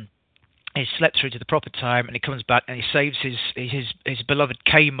he slept through to the proper time, and he comes back and he saves his beloved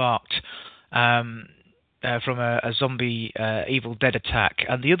Kmart from a zombie Evil Dead attack.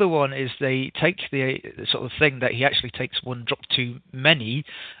 And the other one is they take the sort of thing that he actually takes one drop too many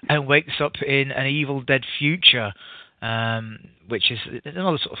and wakes up in an Evil Dead future, which is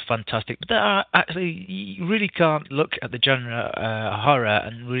another sort of fantastic. But there are actually, you really can't look at the genre horror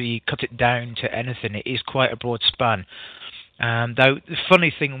and really cut it down to anything. It is quite a broad span. Though the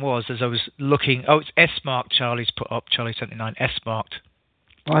funny thing was, as I was looking, it's S-marked, Charlie's put up, Charlie79, S-marked.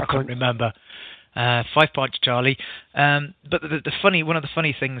 I couldn't remember. 5 points, Charlie. But one of the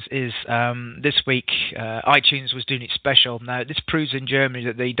funny things is this week iTunes was doing its special. Now this proves in Germany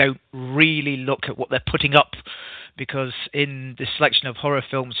that they don't really look at what they're putting up, because in the selection of horror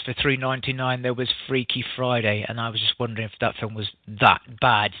films for $3.99 there was Freaky Friday, and I was just wondering if that film was that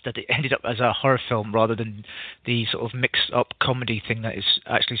bad that it ended up as a horror film rather than the sort of mixed up comedy thing that it's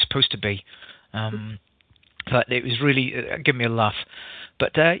actually supposed to be. But it was really giving me a laugh.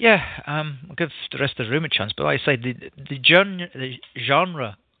 But I'll give the rest of the room a chance. But like I say, the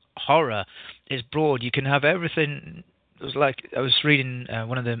genre horror is broad. You can have everything. It was like I was reading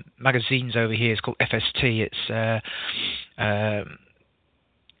one of the magazines over here. It's called FST. It's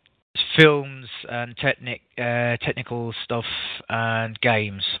films and technical stuff and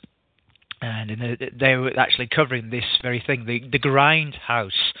games. And they were actually covering this very thing, the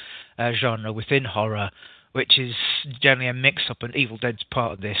grindhouse genre within horror, which is generally a mix-up, and Evil Dead's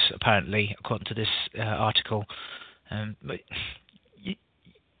part of this, apparently, according to this article. But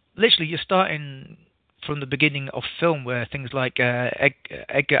literally, you're starting from the beginning of film, where things like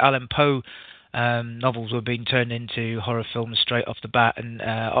Edgar Allan Poe novels were being turned into horror films straight off the bat, and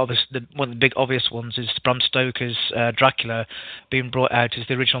one of the big obvious ones is Bram Stoker's Dracula being brought out as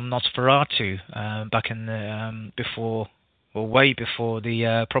the original Nosferatu back in the before or way before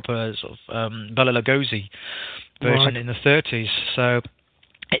the proper sort of Bela Lugosi version in the 30s. So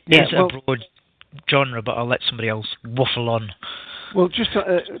it is a broad genre, but I'll let somebody else waffle on. Well, just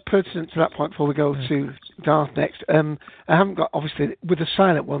pertinent to that point before we go to Darth next, I haven't got, obviously, with the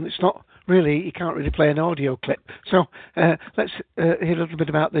silent one, it's not really, you can't really play an audio clip. So let's hear a little bit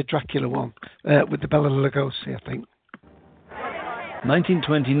about the Dracula one with the Bela Lugosi, I think.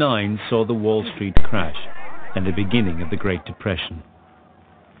 1929 saw the Wall Street crash and the beginning of the Great Depression.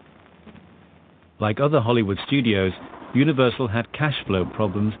 Like other Hollywood studios, Universal had cash flow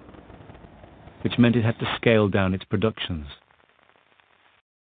problems, which meant it had to scale down its productions.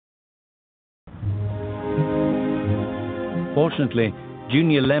 Fortunately,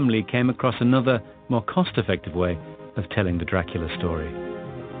 Junior Lemley came across another, more cost-effective way of telling the Dracula story.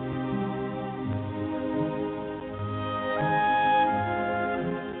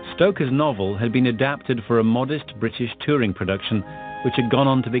 Stoker's novel had been adapted for a modest British touring production, which had gone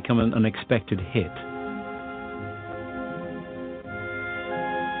on to become an unexpected hit.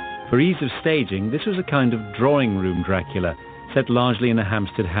 For ease of staging, this was a kind of drawing room Dracula, set largely in a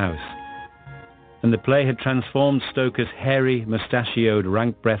Hampstead house. And the play had transformed Stoker's hairy, mustachioed,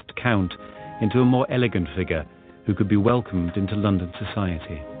 rank-breathed count into a more elegant figure who could be welcomed into London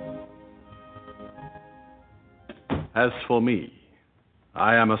society. As for me,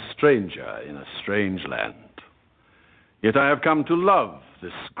 I am a stranger in a strange land. Yet I have come to love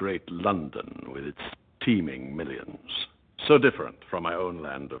this great London with its teeming millions, so different from my own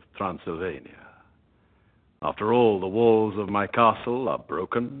land of Transylvania. After all, the walls of my castle are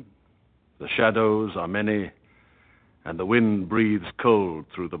broken, the shadows are many, and the wind breathes cold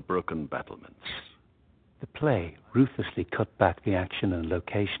through the broken battlements. The play ruthlessly cut back the action and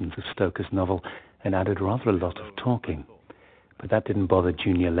locations of Stoker's novel and added rather a lot of talking. But that didn't bother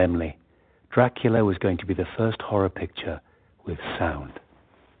Junior Lemley. Dracula was going to be the first horror picture with sound.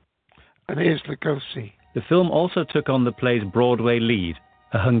 And here's Lugosi. The film also took on the play's Broadway lead,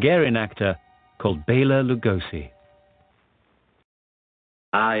 a Hungarian actor called Bela Lugosi.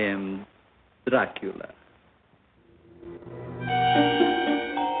 I am Dracula.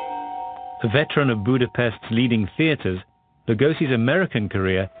 A veteran of Budapest's leading theatres, Lugosi's American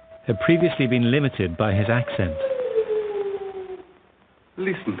career had previously been limited by his accent.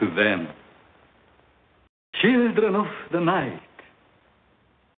 Listen to them. Children of the night.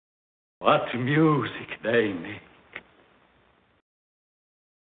 What music they make.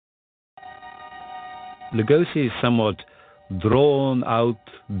 Lugosi's somewhat drawn-out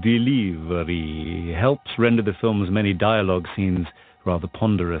delivery helps render the film's many dialogue scenes rather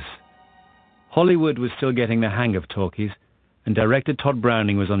ponderous. Hollywood was still getting the hang of talkies, and director Todd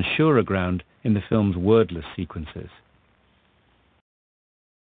Browning was on surer ground in the film's wordless sequences.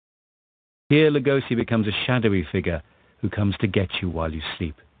 Here, Lugosi becomes a shadowy figure who comes to get you while you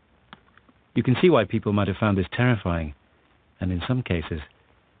sleep. You can see why people might have found this terrifying, and in some cases,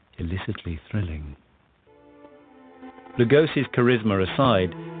 illicitly thrilling. Lugosi's charisma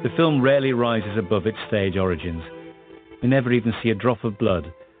aside, the film rarely rises above its stage origins. We never even see a drop of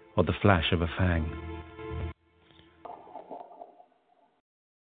blood or the flash of a fang.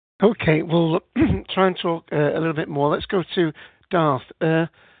 Okay, we'll try and talk a little bit more. Let's go to Darth.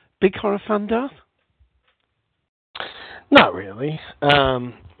 Big horror fan, Darth? Not really.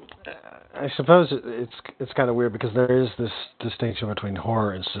 I suppose it's kind of weird because there is this distinction between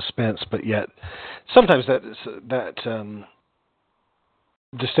horror and suspense, but yet sometimes that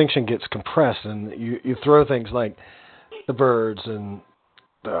distinction gets compressed, and you throw things like The Birds and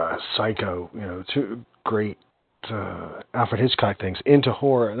Psycho, two great Alfred Hitchcock things, into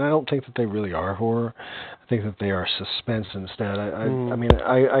horror, and I don't think that they really are horror. I think that they are suspense instead. I mean,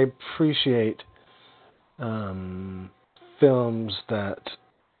 I appreciate films that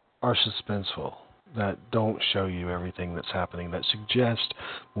are suspenseful, that don't show you everything that's happening, that suggest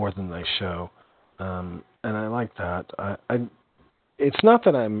more than they show, and I like that. It's not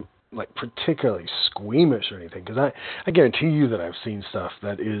that I'm like particularly squeamish or anything, because I guarantee you that I've seen stuff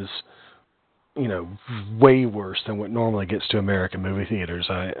that is, way worse than what normally gets to American movie theaters.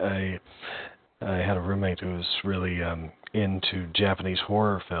 I had a roommate who was really into Japanese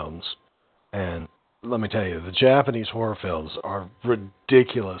horror films, and let me tell you, the Japanese horror films are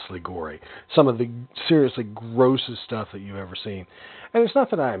ridiculously gory. Some of the seriously grossest stuff that you've ever seen. And it's not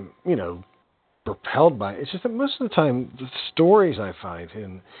that I'm, repelled by it. It's just that most of the time, the stories I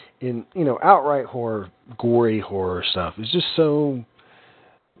find in outright horror, gory horror stuff is just so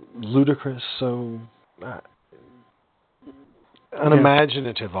ludicrous, so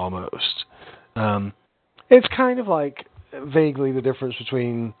unimaginative almost. It's kind of like vaguely the difference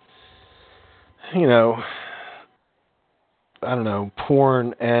between I don't know,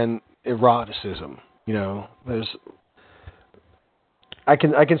 porn and eroticism. I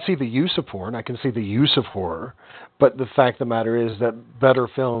can see the use of porn, I can see the use of horror, but the fact of the matter is that better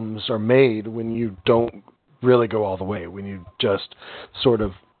films are made when you don't really go all the way, when you just sort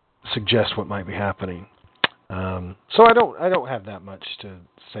of suggest what might be happening. So I don't have that much to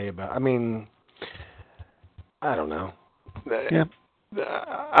say about. I mean, I don't know. Yeah.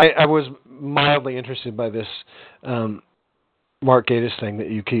 I was mildly interested by this Mark Gatiss thing that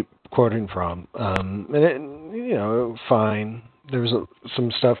you keep quoting from, and it, fine. There's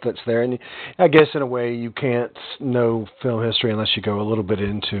some stuff that's there, and I guess in a way you can't know film history unless you go a little bit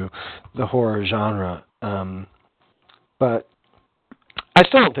into the horror genre. But I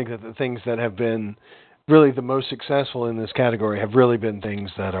still don't think that the things that have been really the most successful in this category have really been things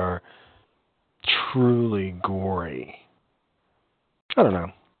that are truly gory. I don't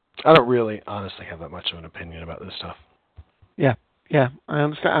know. I don't really honestly have that much of an opinion about this stuff. Yeah, I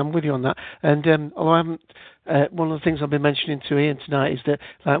understand. I'm with you on that. And although I haven't, one of the things I've been mentioning to Ian tonight is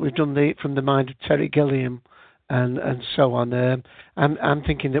that we've done the From the Mind of Terry Gilliam and so on. I'm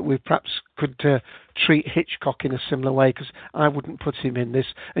thinking that we perhaps could treat Hitchcock in a similar way, because I wouldn't put him in this.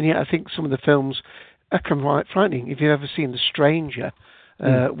 And yet I think some of the films are quite frightening. If you've ever seen The Stranger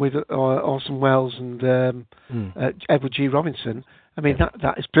with Orson Welles and Edward G. Robinson, I mean,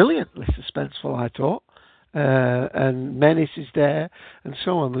 that is brilliantly suspenseful, I thought. And menace is there, and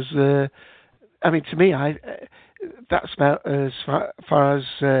so on. There's, I mean, to me, that's about as far as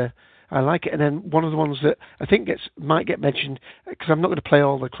I like it. And then one of the ones that I think might get mentioned, because I'm not going to play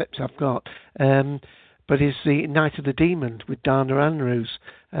all the clips I've got, but is the Night of the Demon with Dana Andrews,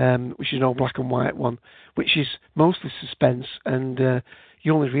 which is an all black and white one, which is mostly suspense, and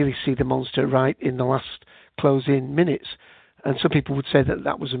you only really see the monster right in the last closing minutes. And some people would say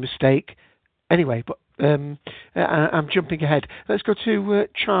that was a mistake. Anyway, but I'm jumping ahead. Let's go to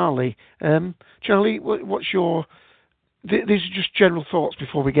Charlie. Charlie, what's your... These are just general thoughts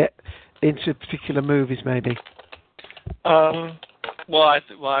before we get into particular movies, maybe. Well, I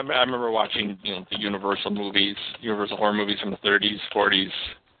remember watching the Universal horror movies from the 30s, 40s,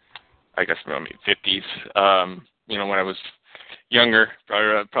 I guess maybe 50s. When I was younger,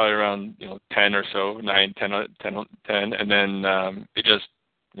 probably around 10 or so, 9, 10, and then it just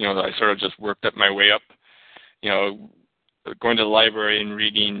I sort of just worked up my way up. Going to the library and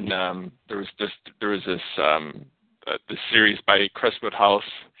reading. There was this series by Crestwood House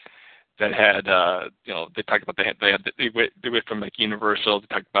that had they talked about they went from like Universal. They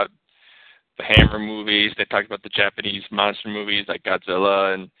talked about the Hammer movies. They talked about the Japanese monster movies like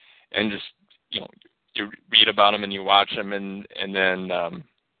Godzilla, and just you read about them and you watch them, and then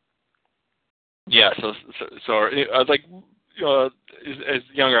so I was like. As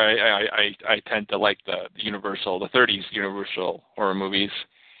younger, I tend to like the 30s Universal horror movies.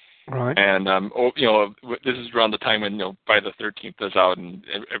 Right. And this is around the time when Friday the 13th is out, and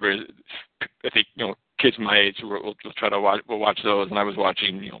I think kids my age will try to watch those. And I was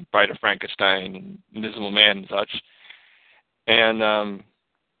watching Bride of Frankenstein and Invisible Man and such. And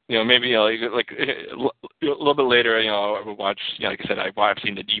maybe like a little bit later, I would watch. Like I said, I've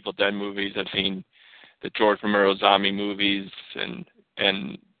seen the Evil Dead movies. I've seen the George Romero zombie movies, and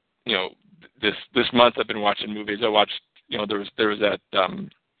this month I've been watching movies. I watched there was that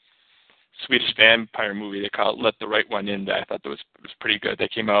Swedish vampire movie they called Let the Right One In that I thought that was pretty good.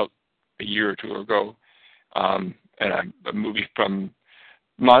 That came out a year or two ago, and a movie from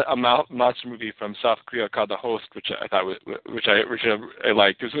a monster movie from South Korea called The Host, which I thought which I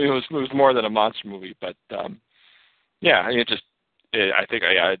liked. It was more than a monster movie, but I think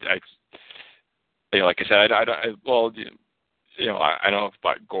like I said, I don't know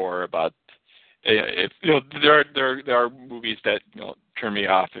about gore, about if there are movies that turn me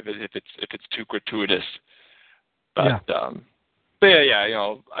off if it's too gratuitous. But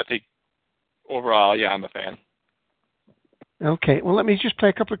I think overall, I'm a fan. Okay, well, let me just play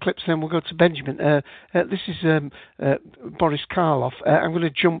a couple of clips, then we'll go to Benjamin. This is Boris Karloff. I'm going to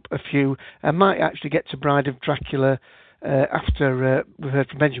jump a few. I might actually get to Bride of Dracula after we've heard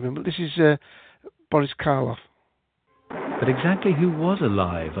from Benjamin, but this is Boris Karloff. But exactly who was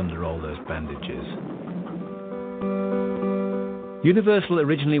alive under all those bandages? Universal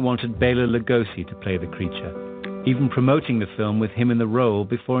originally wanted Bela Lugosi to play the creature, even promoting the film with him in the role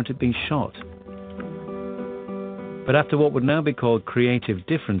before it had been shot. But after what would now be called creative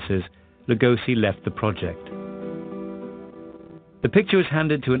differences, Lugosi left the project. The picture was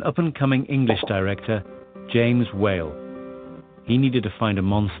handed to an up-and-coming English director, James Whale. He needed to find a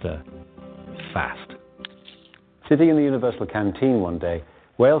monster fast. Sitting in the Universal canteen one day,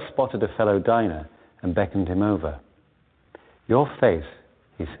 Whale spotted a fellow diner and beckoned him over. Your face,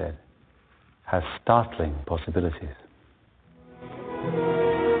 he said, has startling possibilities.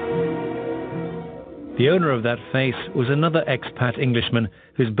 The owner of that face was another expat Englishman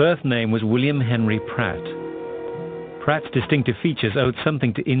whose birth name was William Henry Pratt. Pratt's distinctive features owed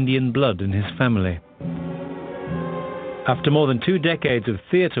something to Indian blood in his family. After more than 2 decades of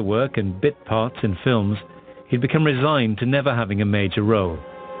theatre work and bit parts in films, he'd become resigned to never having a major role.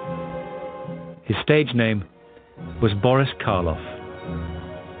 His stage name was Boris Karloff.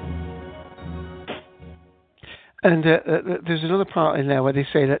 And there's another part in there where they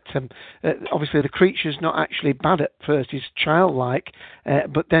say that obviously the creature's not actually bad at first, he's childlike,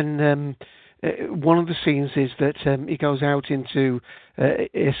 but then one of the scenes is that he goes out he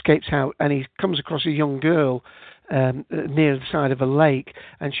escapes out and he comes across a young girl near the side of a lake,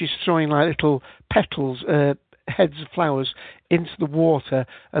 and she's throwing like little petals, heads of flowers into the water,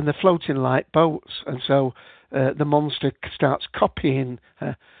 and they're floating like boats, and so the monster starts copying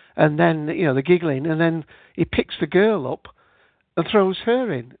her. And then, they're giggling, and then he picks the girl up and throws her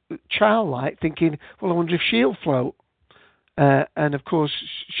in, childlike, thinking, well, I wonder if she'll float. And, of course,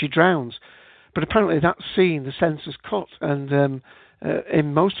 she drowns. But apparently that scene, the censor's cut, and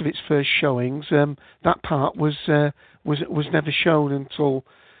in most of its first showings, that part was never shown until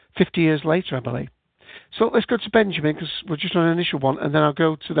 50 years later, I believe. So let's go to Benjamin, because we're just on an initial one, and then I'll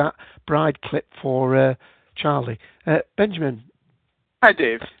go to that bride clip for Charlie. Benjamin. Hi,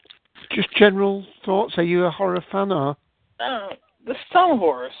 Dave. Just general thoughts. Are you a horror fan, or? The some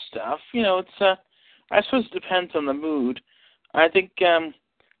horror stuff, it's I suppose it depends on the mood. I think I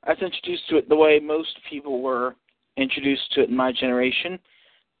was introduced to it the way most people were introduced to it in my generation.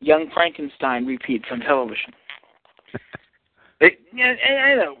 Young Frankenstein repeats on television.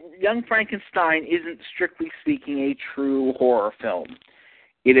 I know Young Frankenstein isn't strictly speaking a true horror film.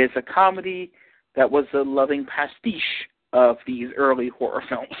 It is a comedy that was a loving pastiche of these early horror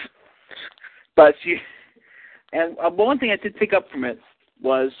films. But one thing I did pick up from it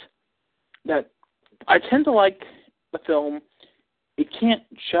was that I tend to like the film. It can't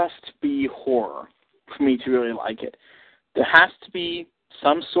just be horror for me to really like it. There has to be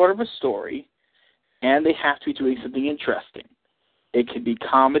some sort of a story, and they have to be doing something interesting. It can be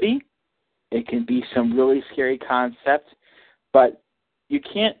comedy, it can be some really scary concept, but you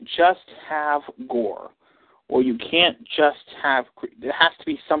can't just have gore, or you can't just have. There has to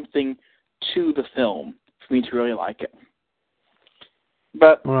be something to the film for me to really like it.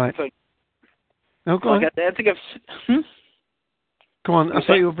 But right. No, go on. I think Go on. I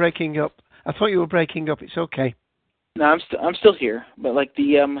thought you were breaking up. It's okay. No, I'm still here. But like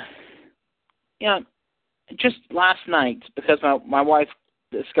just last night, because my wife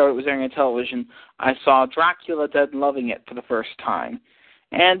discovered it was airing on television, I saw Dracula Dead and Loving It for the first time,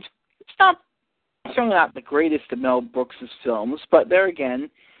 and it's certainly not the greatest of Mel Brooks' films, but there again,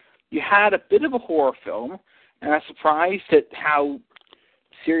 you had a bit of a horror film, and I was surprised at how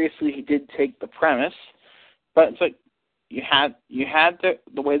seriously he did take the premise. But it's like you had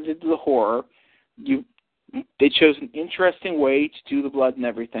the way they did the horror. They chose an interesting way to do the blood and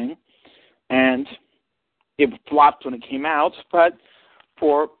everything, and it flopped when it came out. But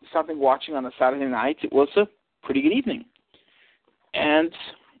for something watching on a Saturday night, it was a pretty good evening. And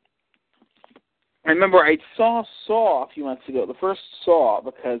I remember I saw Saw a few months ago, the first Saw,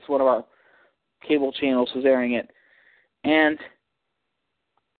 because one of our cable channels was airing it. And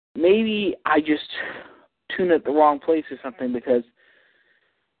maybe I just tuned at the wrong place or something, because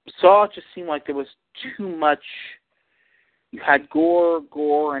Saw just seemed like there was too much. You had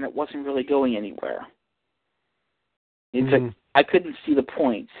gore, and it wasn't really going anywhere. It's like I couldn't see the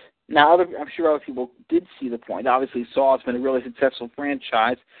point. Now, I'm sure other people did see the point. Obviously, Saw has been a really successful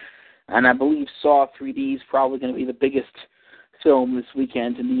franchise, and I believe Saw 3D is probably going to be the biggest film this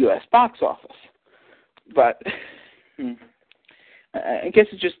weekend in the U.S. box office. But I guess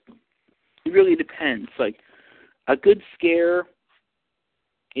it really depends. Like, a good scare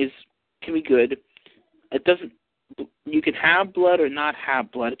can be good. It doesn't. You can have blood or not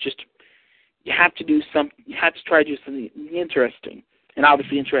have blood. You have to do something. You have to try to do something interesting, and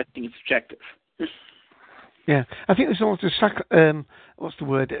obviously, interesting is subjective. Yeah, I think there's also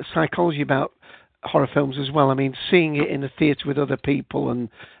psychology about horror films as well. I mean, seeing it in a theatre with other people and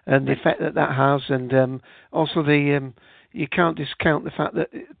the effect that has, and also you can't discount the fact that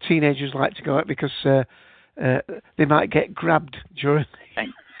teenagers like to go out because they might get grabbed during.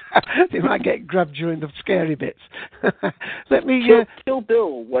 They might get grabbed during the scary bits. Let me. Kill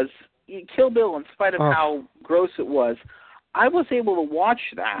Bill, in spite of how gross it was, I was able to watch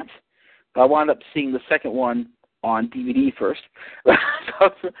that. I wound up seeing the second one on DVD first. But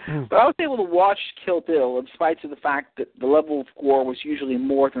I was able to watch Kill Bill in spite of the fact that the level of gore was usually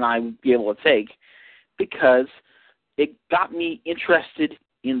more than I would be able to take, because it got me interested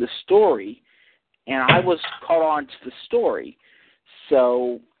in the story, and I was caught on to the story.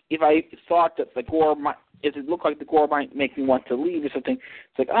 So if I thought that the gore if it looked like the gore might make me want to leave or something,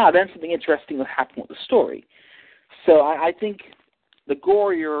 it's like, then something interesting will happen with the story. So I think the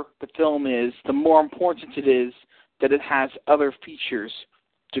gorier the film is, the more important it is that it has other features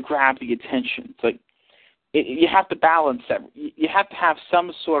to grab the attention. It's like you have to balance that. You have to have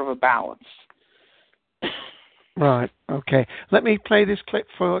some sort of a balance. Right. Okay. Let me play this clip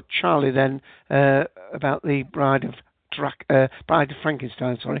for Charlie then about the Bride of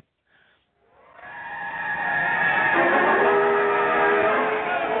Frankenstein. Sorry.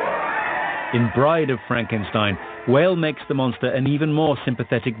 In Bride of Frankenstein, Whale makes the monster an even more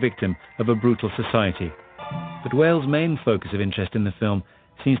sympathetic victim of a brutal society. But Whale's main focus of interest in the film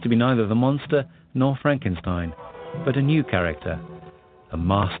seems to be neither the monster nor Frankenstein, but a new character, a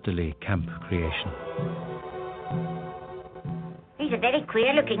masterly camp creation. He's a very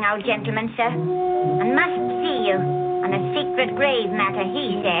queer-looking old gentleman, sir. I must see you on a secret grave matter,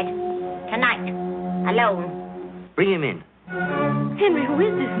 he said. Tonight, alone. Bring him in. Henry, who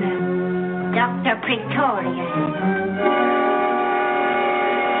is this man? Dr. Pretorius.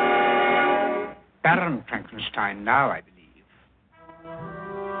 Baron Frankenstein now, I believe.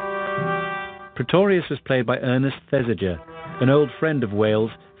 Pretorius was played by Ernest Thesiger, an old friend of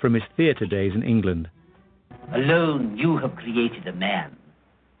Whale's from his theatre days in England. Alone you have created a man.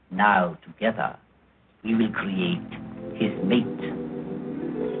 Now together we will create his mate.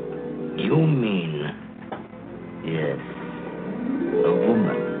 You mean... Yes, a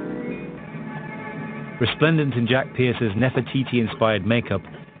woman. Resplendent in Jack Pierce's Nefertiti-inspired makeup,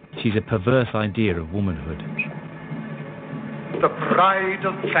 she's a perverse idea of womanhood. The Bride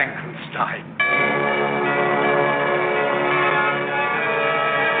of Frankenstein.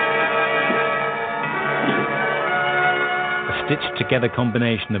 A stitched-together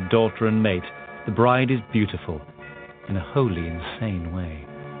combination of daughter and mate, the bride is beautiful in a wholly insane way.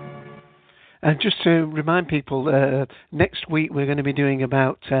 And just to remind people, next week we're going to be doing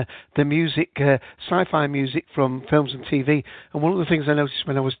about the music, sci-fi music from films and TV. And one of the things I noticed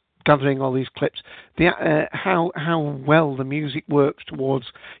when I was gathering all these clips, how well the music works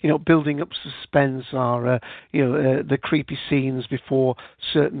towards, building up suspense or, the creepy scenes before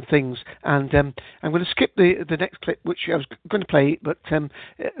certain things. And I'm going to skip the next clip, which I was going to play, but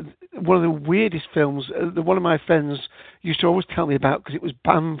one of the weirdest films, one of my friends used to always tell me about, because it was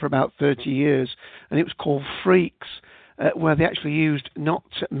banned for about 30 years, and it was called Freaks, where they actually used not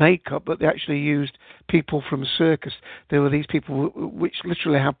makeup, but they actually used people from a circus. There were these people which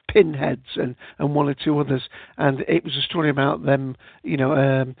literally had pinheads and one or two others, and it was a story about them,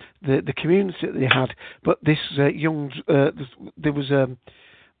 the community that they had. But this there was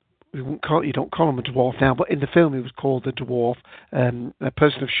you don't call him a dwarf now, but in the film he was called the dwarf, a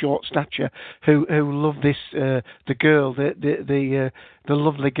person of short stature who loved this the girl, the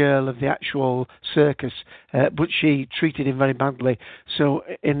lovely girl of the actual circus, but she treated him very badly. So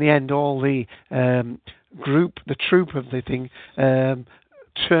in the end, all the troupe of the thing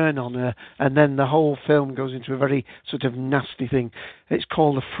turn on her, and then the whole film goes into a very sort of nasty thing. It's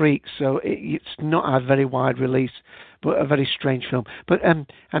called The Freak, so it's not a very wide release, but a very strange film. But I'm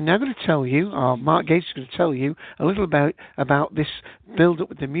now going to tell you, or Mark Gatiss is going to tell you a little about this build-up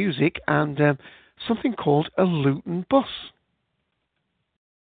with the music and something called a Luton bus.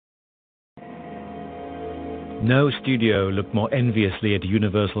 No studio looked more enviously at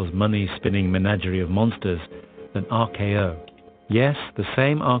Universal's money-spinning menagerie of monsters than RKO. Yes, the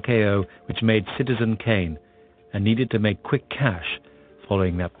same RKO which made Citizen Kane and needed to make quick cash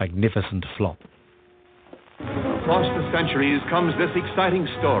following that magnificent flop. Across the centuries comes this exciting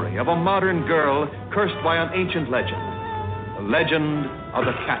story of a modern girl cursed by an ancient legend, the legend of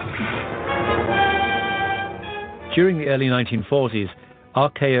the Cat People. During the early 1940s,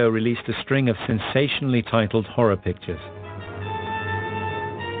 RKO released a string of sensationally titled horror pictures.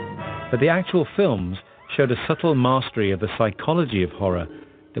 But the actual films showed a subtle mastery of the psychology of horror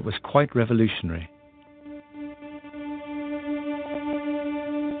that was quite revolutionary.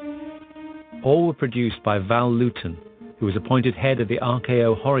 All were produced by Val Luton, who was appointed head of the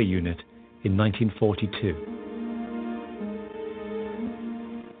RKO horror unit in 1942.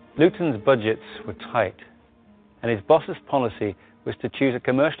 Luton's budgets were tight, and his boss's policy was to choose a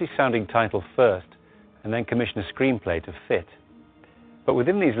commercially sounding title first and then commission a screenplay to fit. But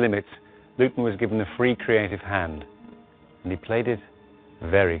within these limits, Luton was given a free creative hand, and he played it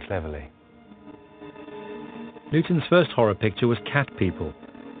very cleverly. Newton's first horror picture was Cat People,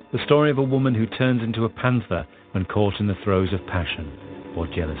 the story of a woman who turns into a panther when caught in the throes of passion or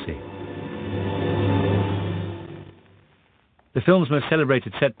jealousy. The film's most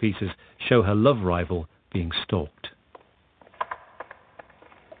celebrated set pieces show her love rival being stalked.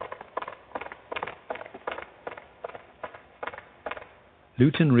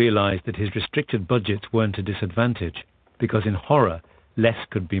 Luton realized that his restricted budgets weren't a disadvantage, because in horror, less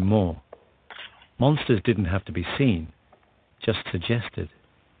could be more. Monsters didn't have to be seen, just suggested.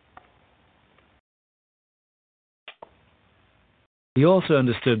 He also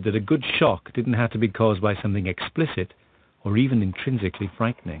understood that a good shock didn't have to be caused by something explicit or even intrinsically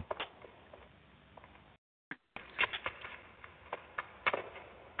frightening.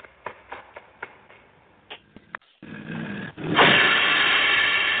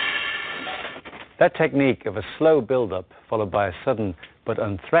 That technique of a slow build-up followed by a sudden but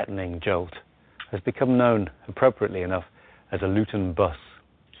unthreatening jolt has become known, appropriately enough, as a Luton bus.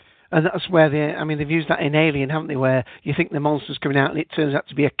 And that's where they've used that in Alien, haven't they, where you think the monster's coming out and it turns out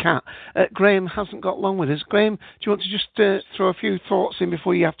to be a cat. Graham hasn't got long with us. Graham, do you want to just throw a few thoughts in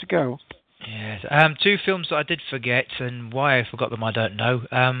before you have to go? Yes. Two films that I did forget, and why I forgot them I don't know.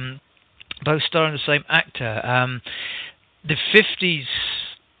 Both starring the same actor. The 50s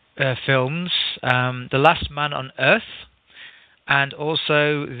films, The Last Man on Earth, and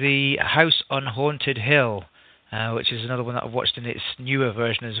also The House on Haunted Hill, which is another one that I've watched in its newer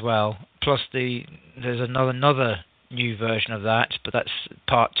version as well. Plus there's another new version of that, but that's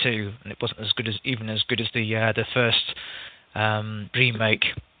part 2, and it wasn't as good as the first remake.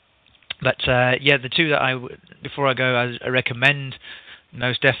 But the two that before I go, I recommend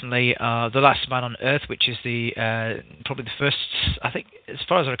most definitely The Last Man on Earth, which is probably the first, I think, as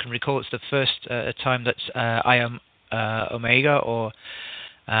far as I can recall, it's the first time that I Am Omega, or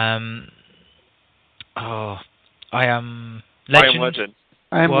I Am Legend. I Am Legend.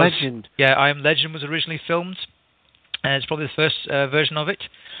 I Am Legend. Yeah, I Am Legend was originally filmed, and it's probably the first version of it.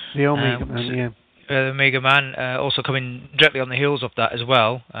 The Omega Man, yeah. The Omega Man, also coming directly on the heels of that as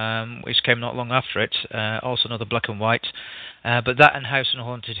well, which came not long after it. Also another black and white. But that and House on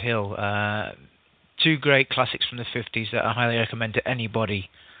Haunted Hill, two great classics from the 50s that I highly recommend to anybody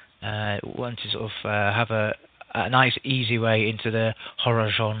who wants to sort of have a nice, easy way into the horror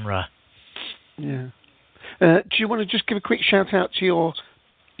genre. Yeah. Do you want to just give a quick shout out to your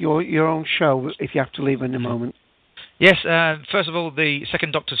own show if you have to leave in a moment? Yes. First of all, the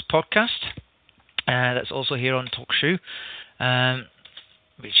Second Doctor's podcast. That's also here on TalkShoe,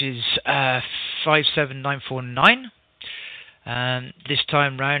 which is 57949. This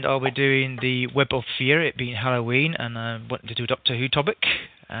time round, I'll be doing the Web of Fear, it being Halloween, and I wanted to do a Doctor Who topic.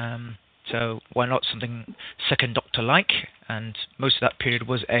 So why not something Second Doctor-like? And most of that period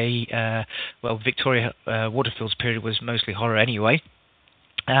was Victoria Waterfield's period was mostly horror anyway.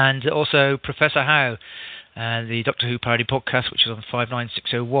 And also Professor How, the Doctor Who parody podcast, which is on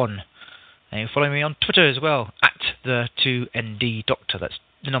 59601. And you can follow me on Twitter as well, at the 2ND Doctor. That's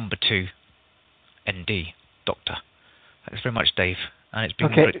the number 2 ND Doctor. Thanks very much, Dave. And it's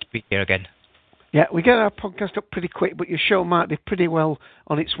been great to be here again. Yeah, we get our podcast up pretty quick, but your show might be pretty well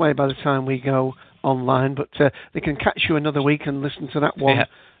on its way by the time we go online. But they can catch you another week and listen to that one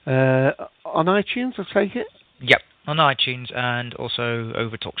on iTunes, I take it? Yep, on iTunes and also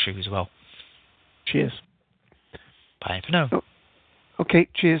over TalkShoe as well. Cheers. Bye for now. Oh. Okay,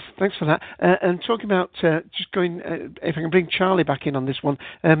 cheers. Thanks for that. And talking about just going, if I can bring Charlie back in on this one,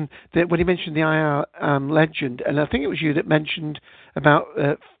 when he mentioned the I Am Legend, and I think it was you that mentioned about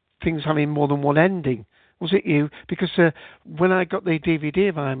things having more than one ending. Was it you? Because when I got the DVD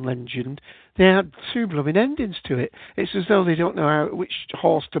of I Am Legend, they had 2 blooming endings to it. It's as though they don't know which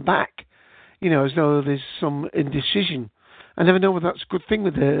horse to back. As though there's some indecision. I never know whether that's a good thing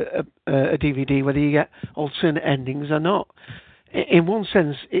with a DVD, whether you get alternate endings or not. In one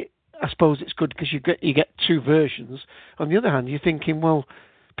sense, I suppose it's good because you get 2 versions. On the other hand, you're thinking, well,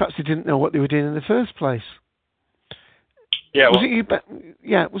 perhaps they didn't know what they were doing in the first place. Yeah. Was it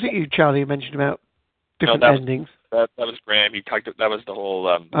you, Charlie, who mentioned about different endings? That was Graham. He talked. That was the whole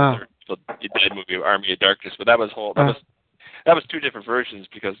the dead movie of Army of Darkness. But that was 2 different versions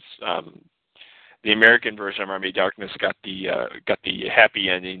because the American version of Army of Darkness got the happy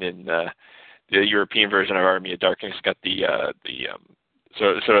ending, and the European version of Army of Darkness got the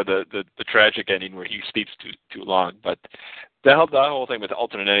tragic ending where he sleeps too long. But the whole thing with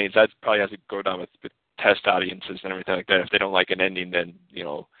alternate endings, that probably has to go down with test audiences and everything like that. If they don't like an ending, then they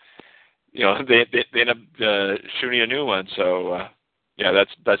end up shooting a new one. So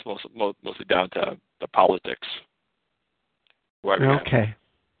that's mostly down to the politics. Okay.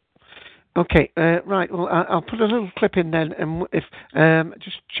 Okay, right. Well, I'll put a little clip in then, and if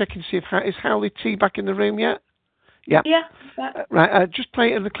just check and see if is Howley T back in the room yet? Yeah. Yeah. Right. Just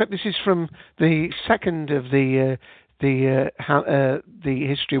play the clip. This is from the second of the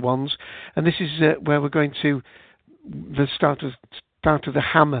history ones, and this is where we're going to the start of the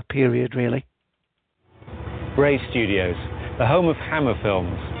Hammer period, really. Bray Studios, the home of Hammer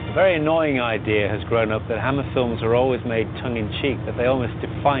films. A very annoying idea has grown up that Hammer films are always made tongue-in-cheek, that they almost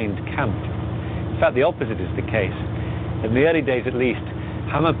defined camp. In fact, the opposite is the case. In the early days, at least,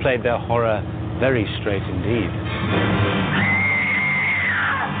 Hammer played their horror very straight indeed.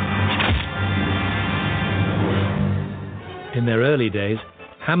 In their early days,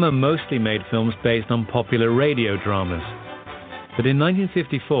 Hammer mostly made films based on popular radio dramas. But in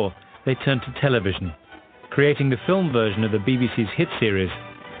 1954, they turned to television, creating the film version of the BBC's hit series,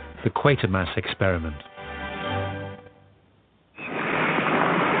 The Quatermass Experiment.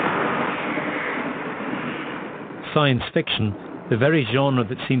 Science fiction, the very genre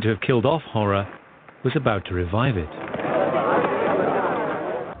that seemed to have killed off horror, was about to revive it.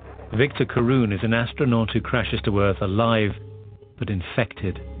 Victor Carroon is an astronaut who crashes to Earth alive, but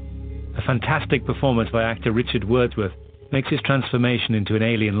infected. A fantastic performance by actor Richard Wordsworth makes his transformation into an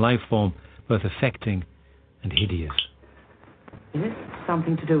alien life form both affecting and hideous. Is it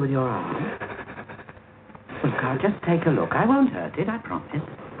something to do with your arm? Look, I'll just take a look. I won't hurt it, I promise.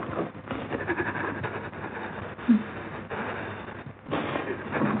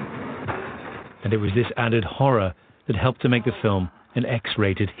 And it was this added horror that helped to make the film an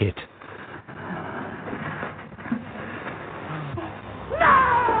X-rated hit.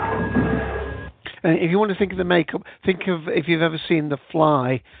 If you want to think of the makeup, think of if you've ever seen The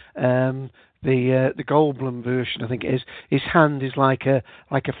Fly, the Goldblum version, I think it is. His hand is like a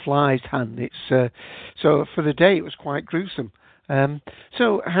fly's hand. It's so for the day it was quite gruesome.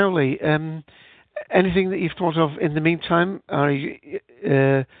 So Howley, anything that you've thought of in the meantime? Are you,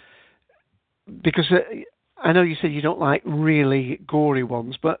 because I know you said you don't like really gory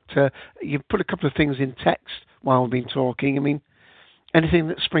ones, but you put a couple of things in text while we've been talking. I mean, anything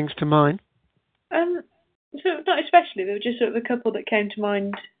that springs to mind? So not especially. There were just sort of a couple that came to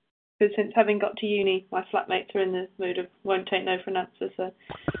mind. Because since having got to uni, my flatmates are in the mood of won't take no for an answer. So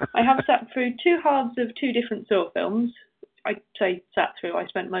I have sat through 2 halves of 2 different Saw films. I say sat through. I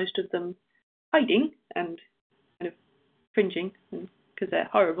spent most of them hiding and kind of cringing because they're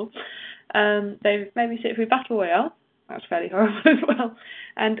horrible. They've made me sit through Battle Royale. That's fairly horrible as well.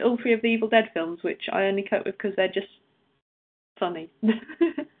 And all 3 of the Evil Dead films, which I only cope with because they're just funny.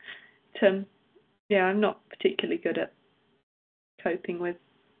 Yeah, I'm not particularly good at coping with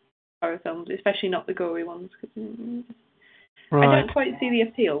horror films, especially not the gory ones. Right. I don't quite see the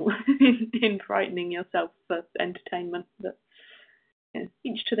appeal in frightening yourself for entertainment, but yeah,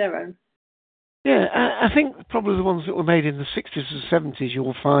 each to their own. Yeah, I think probably the ones that were made in the 60s and 70s you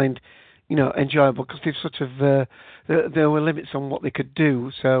will find, enjoyable because they've sort of there were limits on what they could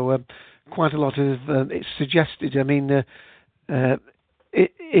do. So quite a lot of it's suggested. I mean,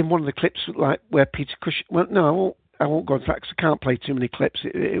 in one of the clips, like where Peter Cushing. Well, no, I won't go into that because I can't play too many clips.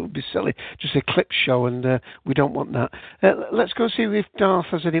 It would be silly. Just a clip show, and we don't want that. Let's go see if Darth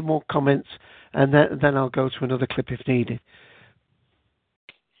has any more comments, and then I'll go to another clip if needed.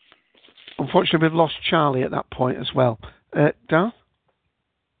 Unfortunately, we've lost Charlie at that point as well. Darth?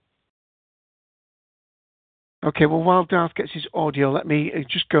 Okay, well, while Darth gets his audio, let me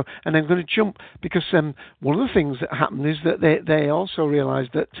just go, and I'm going to jump, because one of the things that happened is that they also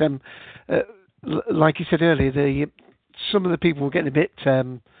realised that, like you said earlier, some of the people were getting a bit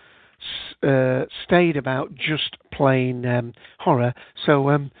staid about just plain horror,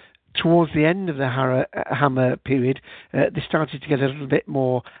 so towards the end of the Hammer period, they started to get a little bit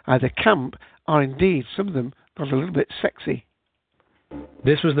more either camp, or indeed, some of them got a little bit sexy.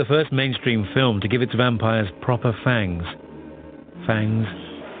 This was the first mainstream film to give its vampires proper fangs. Fangs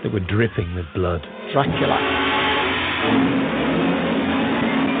that were dripping with blood. Dracula.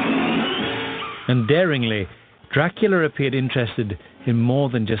 And daringly, Dracula appeared interested in more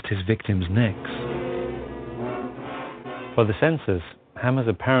than just his victims' necks. For the censors, Hammer's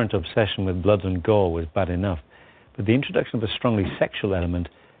apparent obsession with blood and gore was bad enough, but the introduction of a strongly sexual element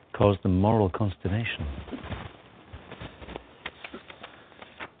caused them moral consternation.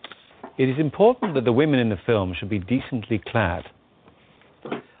 It is important that the women in the film should be decently clad.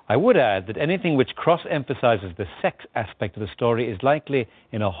 I would add that anything which cross-emphasizes the sex aspect of the story is likely,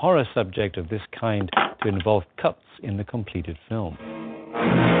 in a horror subject of this kind, to involve cuts in the completed film.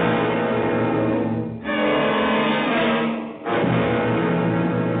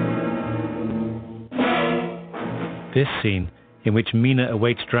 This scene in which Mina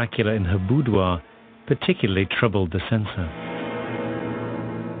awaits Dracula in her boudoir, particularly troubled the censor.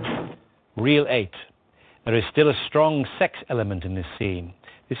 Reel 8. There is still a strong sex element in this scene.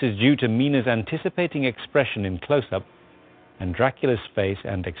 This is due to Mina's anticipating expression in close-up and Dracula's face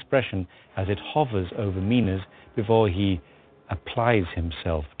and expression as it hovers over Mina's before he applies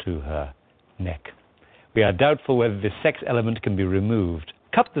himself to her neck. We are doubtful whether this sex element can be removed.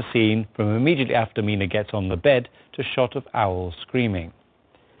 Cut the scene from immediately after Mina gets on the bed to shot of Owl screaming.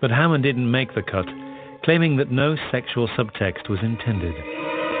 But Hammond didn't make the cut, claiming that no sexual subtext was intended.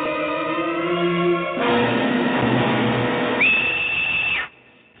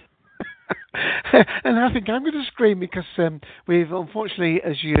 And I think I'm going to scream because we've, unfortunately,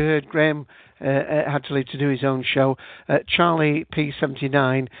 as you heard, Graham had to leave to do his own show. Charlie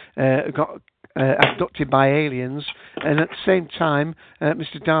P79 got abducted by aliens, and at the same time,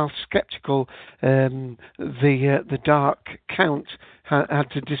 Mr. Dahl Skeptical, the Dark Count,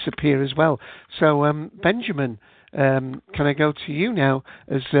 had to disappear as well. So, Benjamin, can I go to you now,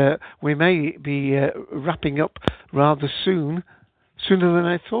 as we may be wrapping up rather sooner than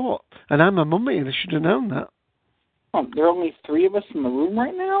I thought. And I'm a mummy, and I should have known that. Oh, there are only 3 of us in the room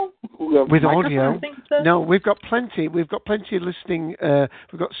right now? Who have with audio. So. No, we've got plenty. We've got plenty of listening.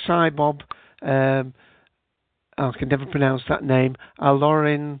 We've got Cybob. I can never pronounce that name.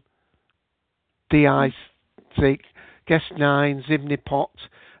 Alorin, D-I-C, Guest 9, Zibnipot.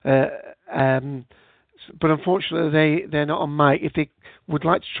 But unfortunately, they're not on mic. If they would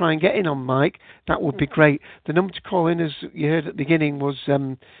like to try and get in on mic, that would be great. The number to call in, as you heard at the beginning, was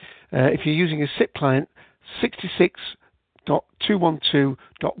if you're using a SIP client,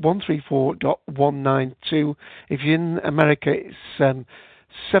 66.212.134.192. If you're in America, it's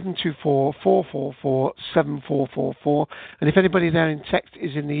 724-444-7444. And if anybody there in text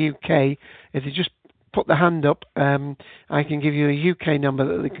is in the UK, if they just put the hand up, I can give you a UK number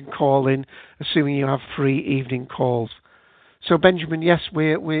that they can call in, assuming you have free evening calls. So, Benjamin, yes,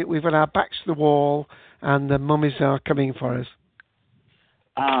 we've got our backs to the wall, and the mummies are coming for us.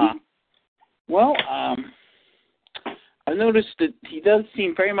 I've noticed that he does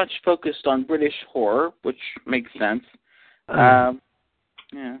seem very much focused on British horror, which makes sense. Yeah.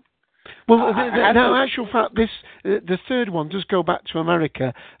 Well, now, in actual fact, the third one does go back to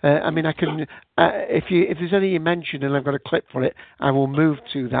America. I mean, I can, if there's any you mention and I've got a clip for it, I will move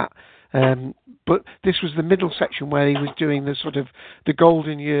to that. But this was the middle section where he was doing the sort of the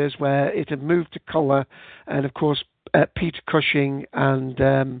golden years where it had moved to colour, and of course Peter Cushing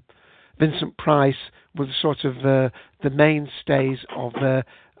and Vincent Price were the sort of the mainstays of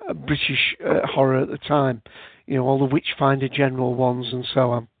British horror at the time. You know, all the Witchfinder General ones and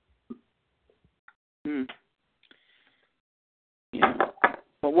so on. Yeah.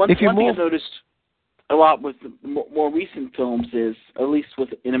 But one thing I've noticed a lot with the more recent films is, at least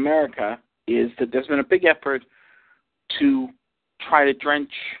in America, is that there's been a big effort to try to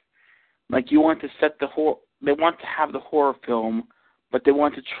drench, like you want to set the horror, they want to have the horror film, but they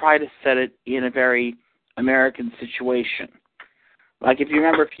want to try to set it in a very American situation. Like if you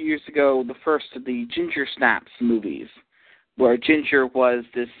remember a few years ago, the first of the Ginger Snaps movies, where Ginger was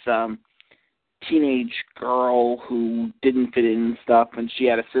this teenage girl who didn't fit in and stuff, and she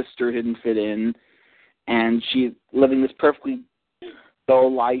had a sister who didn't fit in, and she living this perfectly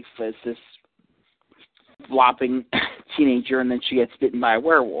dull life as this flopping teenager, and then she gets bitten by a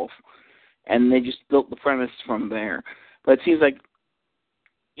werewolf, and they just built the premise from there. But it seems like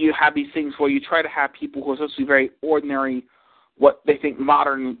you have these things where you try to have people who are supposed to be very ordinary, what they think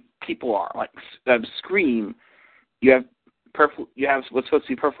modern people are, like Scream. You have what's supposed to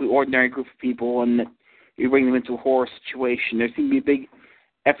be a perfectly ordinary group of people, and you bring them into a horror situation. There seems to be a big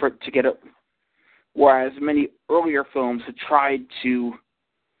effort to get it, whereas many earlier films had tried to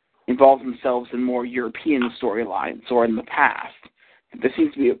involve themselves in more European storylines or in the past. There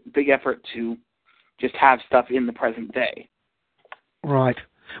seems to be a big effort to just have stuff in the present day. Right.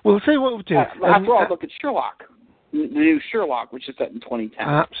 Well, I'll tell you what we'll do. After all, look at Sherlock, the new Sherlock, which is set in 2010.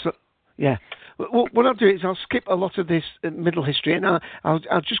 Absolutely. Yeah. What I'll do is I'll skip a lot of this middle history, and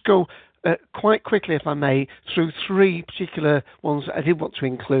I'll just go quite quickly, if I may, through 3 particular ones that I did want to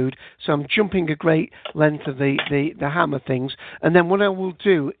include. So I'm jumping a great length of the Hammer things, and then what I will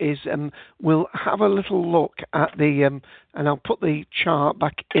do is we'll have a little look at the and I'll put the chart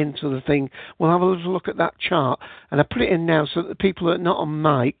back into the thing. We'll have a little look at that chart, and I put it in now so that the people that are not on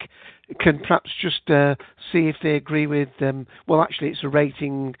mic can perhaps just see if they agree with well, actually, it's a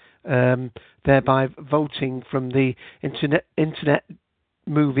rating, thereby voting from the Internet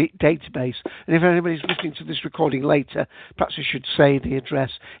Movie Database. And if anybody's listening to this recording later, perhaps I should say the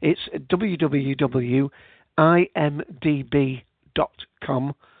address. It's www.imdb.com.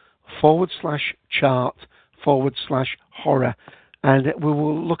 youtube.com/chart/horror. And we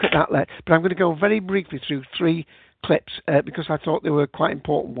will look at that later. But I'm going to go very briefly through 3 clips because I thought they were quite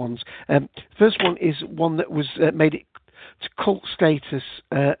important ones. First one is one that was made it to cult status,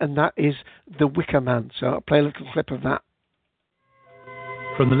 and that is The Wicker Man. So I'll play a little clip of that.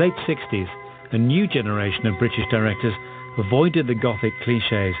 From the late 60s, a new generation of British directors avoided the Gothic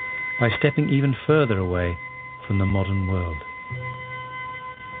clichés by stepping even further away from the modern world.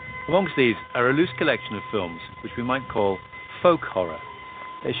 Amongst these are a loose collection of films which we might call folk horror.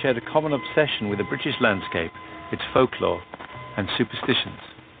 They shared a common obsession with the British landscape, its folklore and superstitions.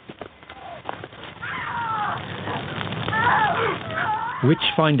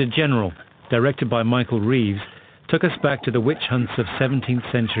 Witchfinder General, directed by Michael Reeves, took us back to the witch hunts of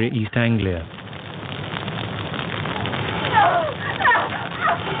 17th century East Anglia.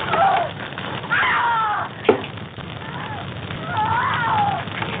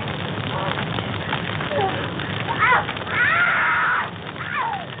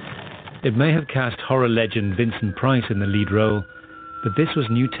 It may have cast horror legend Vincent Price in the lead role, but this was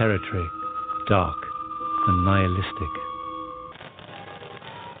new territory, dark and nihilistic.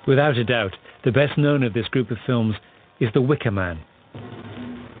 Without a doubt, the best known of this group of films is The Wicker Man.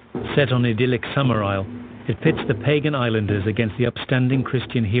 Set on idyllic Summer Isle, it pits the pagan islanders against the upstanding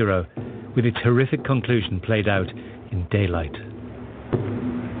Christian hero, with its horrific conclusion played out in daylight.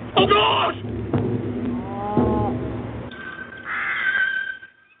 Oh God!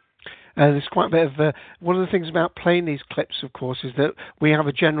 There's quite a bit of... one of the things about playing these clips, of course, is that we have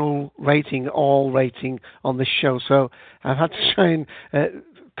a general rating, all rating, on this show. So I've had to try and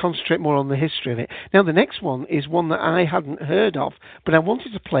concentrate more on the history of it. Now, the next one is one that I hadn't heard of, but I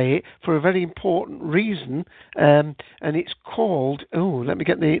wanted to play it for a very important reason, and it's called... Oh, let me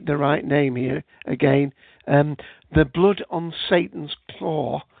get the right name here again. The Blood on Satan's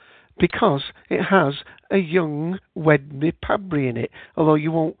Claw, because it has a young Wedme Pabry in it, although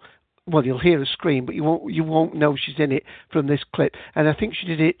you won't... Well, you'll hear a scream, but you won't know she's in it from this clip. And I think she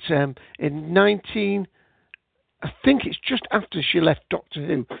did it in 19... I think it's just after she left Doctor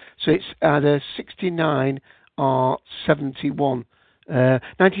Who. So it's either 69 or 71.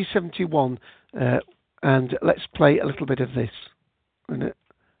 1971. And let's play a little bit of this.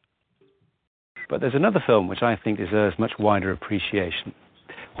 But there's another film which I think deserves much wider appreciation.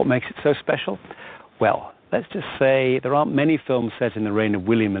 What makes it so special? Well, let's just say there aren't many films set in the reign of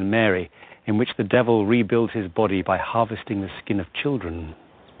William and Mary in which the devil rebuilds his body by harvesting the skin of children.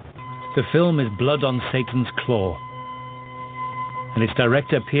 The film is Blood on Satan's Claw, and its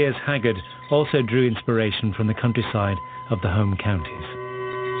director Piers Haggard also drew inspiration from the countryside of the home counties.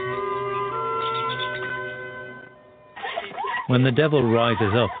 When the devil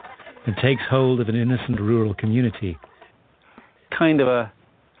rises up and takes hold of an innocent rural community. Kind of a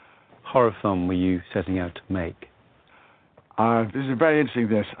horror film were you setting out to make? This is very interesting,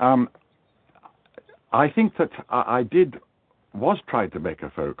 this. I think that I was trying to make a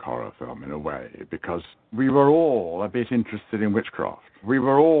folk horror film in a way, because we were all a bit interested in witchcraft. We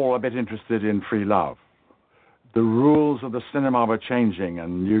were all a bit interested in free love. The rules of the cinema were changing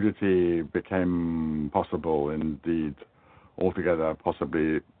and nudity became possible, indeed altogether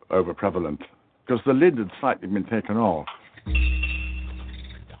possibly over-prevalent, because the lid had slightly been taken off.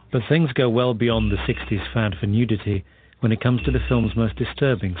 But things go well beyond the 60s fad for nudity when it comes to the film's most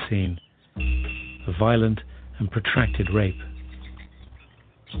disturbing scene, a violent and protracted rape.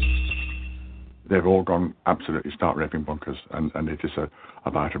 They've all gone absolutely stark raping bonkers, and it is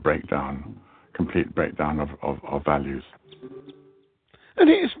about a breakdown, complete breakdown of values. And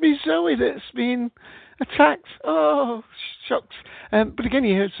it's me, Zoe, that's been attacked. Oh, shucks. But again,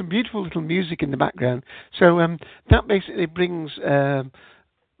 you heard some beautiful little music in the background. So that basically brings...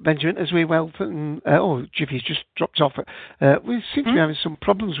 Benjamin, as we welcome... Jiffy's just dropped off. We seem to be having some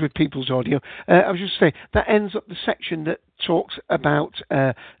problems with people's audio. I was just saying, that ends up the section that talks about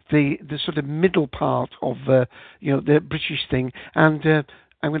the sort of middle part of the British thing. And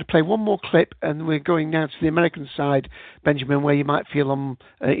I'm going to play one more clip, and we're going now to the American side, Benjamin, where you might feel on,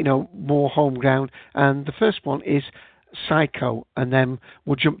 more home ground. And the first one is Psycho, and then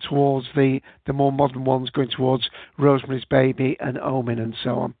we'll jump towards the more modern ones, going towards Rosemary's Baby and Omen and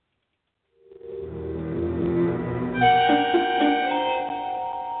so on.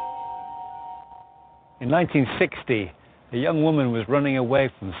 In 1960, a young woman was running away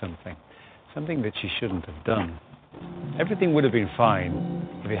from something that she shouldn't have done. Everything would have been fine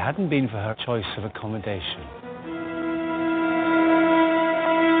if it hadn't been for her choice of accommodation.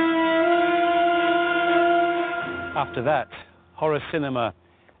 After that, horror cinema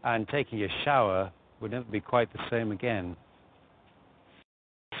and taking a shower would never be quite the same again.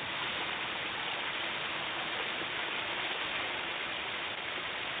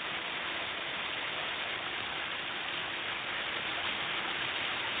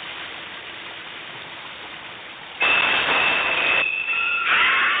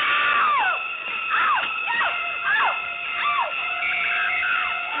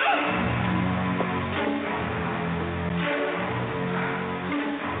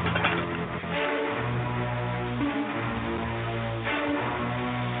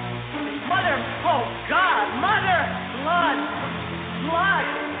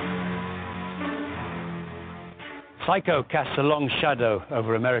 Psycho casts a long shadow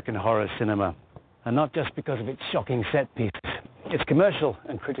over American horror cinema, and not just because of its shocking set pieces. Its commercial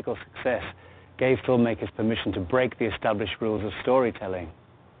and critical success gave filmmakers permission to break the established rules of storytelling.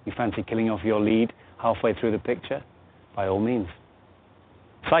 You fancy killing off your lead halfway through the picture? By all means.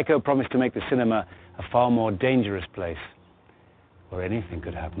 Psycho promised to make the cinema a far more dangerous place, where anything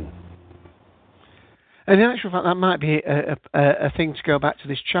could happen. And in actual fact, that might be a thing to go back to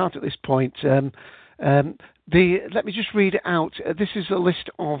this chart at this point. Let me just read it out. This is a list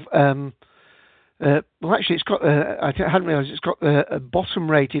of... well, actually, it's got. I hadn't realised it's got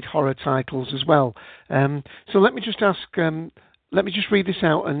bottom-rated horror titles as well. So let me just ask. Let me just read this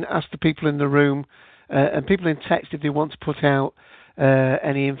out and ask the people in the room and people in text if they want to put out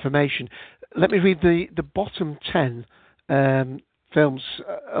any information. Let me read the bottom 10 films,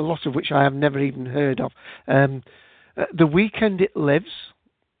 a lot of which I have never even heard of. The Weekend It Lives,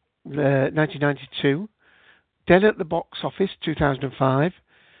 1992. Dead at the Box Office, 2005.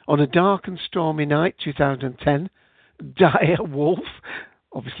 On a Dark and Stormy Night, 2010. Dire Wolf,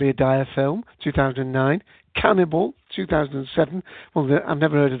 obviously a Dire film, 2009. Cannibal, 2007. Well, I've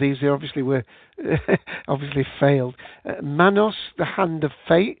never heard of these. They obviously were obviously failed. Manos, The Hand of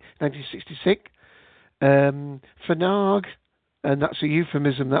Fate, 1966. Fanarg, and that's a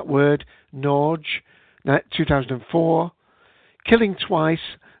euphemism, that word. Norge, 2004. Killing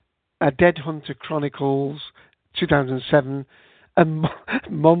Twice, A Dead Hunter Chronicles, 2007. And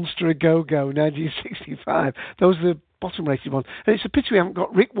Monster A Go-Go, 1965. Those are the bottom-rated ones. And it's a pity we haven't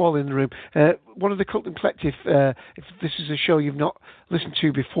got Rick Wall in the room. One of the Cult and Collective, if this is a show you've not listened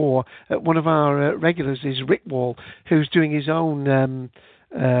to before, one of our regulars is Rick Wall, who's doing his own...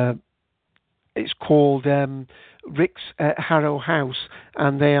 it's called Rick's Harrow House,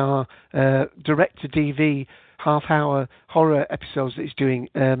 and they are direct-to-DV half-hour horror episodes that he's doing.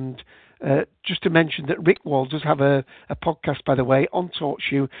 And just to mention that Rick Wall does have a podcast, by the way, on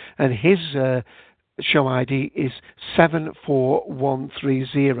TalkShoe, and his show ID is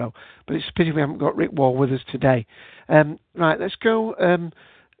 74130. But it's a pity we haven't got Rick Wall with us today. Right, let's go.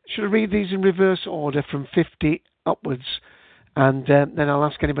 Should I read these in reverse order from 50 upwards? And then I'll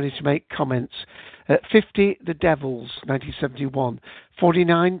ask anybody to make comments. 50, The Devils, 1971.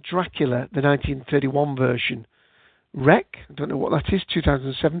 49, Dracula, the 1931 version. Wreck, I don't know what that is,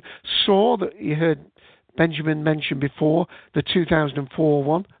 2007. Saw, that you heard Benjamin mention before, the 2004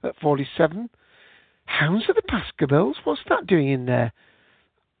 one at 47. Hounds of the Baskervilles, what's that doing in there?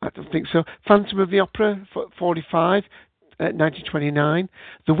 I don't think so. Phantom of the Opera, 45, 1929.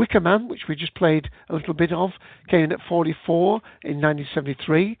 The Wicker Man, which we just played a little bit of, came in at 44 in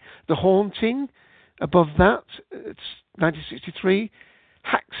 1973. The Haunting, above that, it's 1963.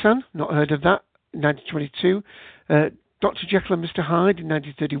 Haxan, not heard of that, 1922. Dr. Jekyll and Mr. Hyde in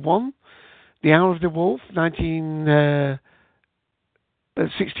 1931. The Hour of the Wolf,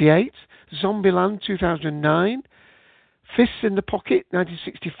 1968. Zombieland, 2009. Fists in the Pocket,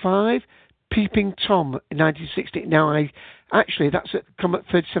 1965. Peeping Tom, 1960. Now, that's come at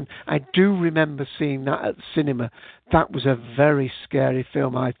 37. I do remember seeing that at the cinema. That was a very scary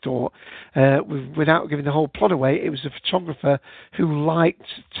film, I thought. Without giving the whole plot away, it was a photographer who liked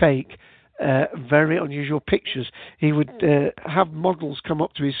to take very unusual pictures. He would have models come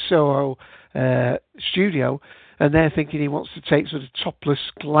up to his Soho studio, and they're thinking he wants to take sort of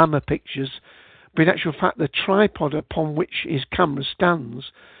topless glamour pictures. But in actual fact, the tripod upon which his camera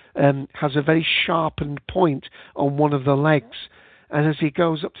stands has a very sharpened point on one of the legs. And as he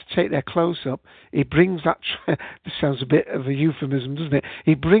goes up to take their close-up, he brings that... this sounds a bit of a euphemism, doesn't it?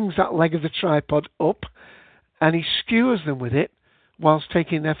 He brings that leg of the tripod up, and he skewers them with it whilst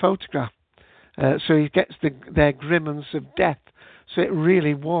taking their photograph. So he gets their grimace of death. So it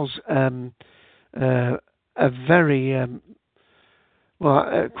really was a very...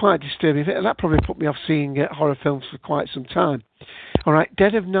 quite disturbing. That probably put me off seeing horror films for quite some time. All right,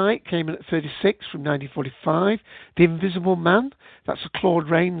 Dead of Night came in at 36 from 1945. The Invisible Man, that's a Claude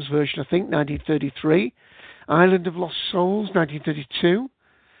Rains version, I think, 1933. Island of Lost Souls, 1932.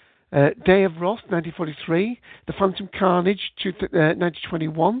 Day of Wrath, 1943. The Phantom Carnage,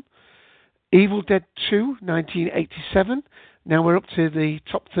 1921. Evil Dead 2, 1987. Now we're up to the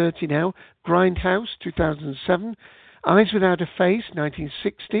top 30 now. Grindhouse, 2007. Eyes Without a Face,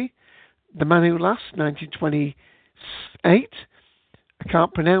 1960. The Man Who Laughs, 1928. I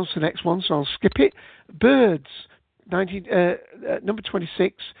can't pronounce the next one, so I'll skip it. Birds, number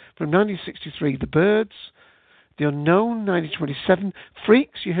 26 from 1963. The Birds. The Unknown, 1927.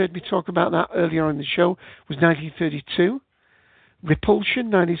 Freaks, you heard me talk about that earlier on in the show, was 1932. Repulsion,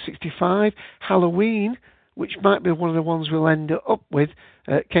 1965. Halloween, which might be one of the ones we'll end up with,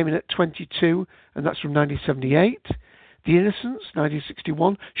 came in at 22, and that's from 1978. The Innocents,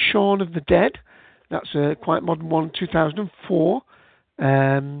 1961. Shaun of the Dead, that's a quite modern one, 2004.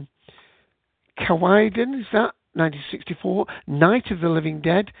 Kawaiden, is that? 1964. Night of the Living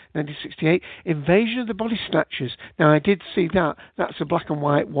Dead, 1968. Invasion of the Body Snatchers. Now, I did see that. That's a black and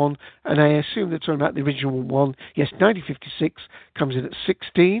white one, and I assume they're talking about the original one. Yes, 1956 comes in at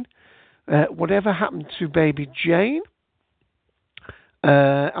 16. Whatever Happened to Baby Jane?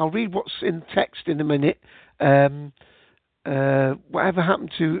 I'll read what's in text in a minute. Whatever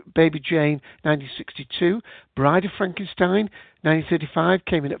Happened to Baby Jane, 1962. Bride of Frankenstein, 1935,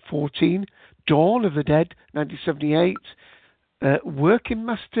 came in at 14. Dawn of the Dead, 1978. Working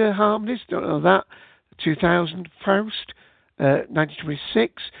Master Harmonies, don't know that, 2000. Faust,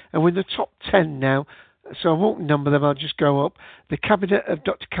 1926. And we're in the top 10 now, so I won't number them, I'll just go up. The Cabinet of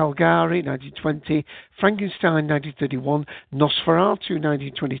Dr. Caligari, 1920. Frankenstein, 1931. Nosferatu,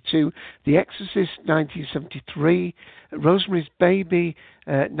 1922. The Exorcist, 1973. Rosemary's Baby,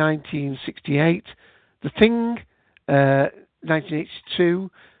 1968. The Thing,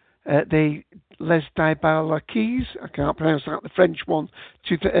 1982. Les Diabolakis, I can't pronounce that, the French one,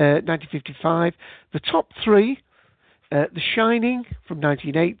 1955. The top 3, The Shining from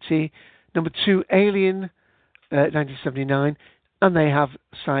 1980. Number 2, Alien, 1979. And they have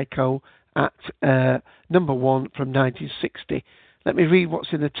Psycho at number 1 from 1960. Let me read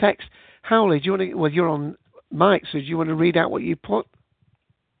what's in the text. Howley, do you want to, well, you're on mic, so do you want to read out what you put?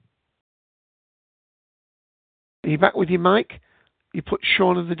 Are you back with your mic? You put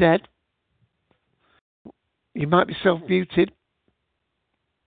Shaun of the Dead. You might be self-muted.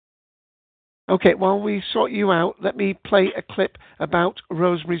 Okay, while we sort you out, let me play a clip about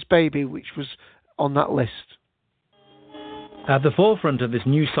Rosemary's Baby, which was on that list. At the forefront of this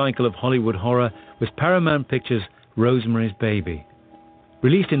new cycle of Hollywood horror was Paramount Pictures' Rosemary's Baby.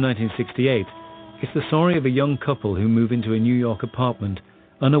 Released in 1968, it's the story of a young couple who move into a New York apartment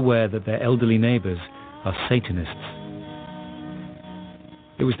unaware that their elderly neighbors are Satanists.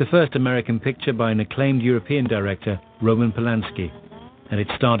 It was the first American picture by an acclaimed European director, Roman Polanski, and it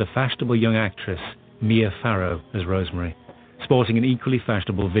starred a fashionable young actress, Mia Farrow, as Rosemary, sporting an equally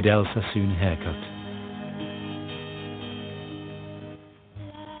fashionable Vidal Sassoon haircut.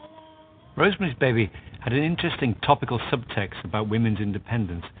 Rosemary's Baby had an interesting topical subtext about women's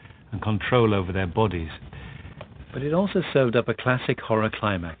independence and control over their bodies, but it also served up a classic horror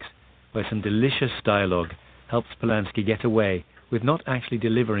climax, where some delicious dialogue helps Polanski get away with not actually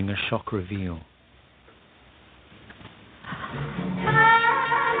delivering a shock reveal.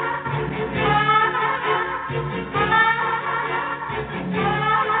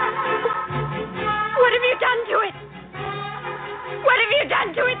 What have you done to it? What have you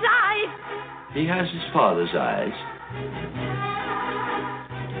done to its eyes? He has his father's eyes.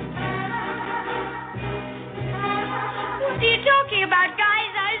 What are you talking about?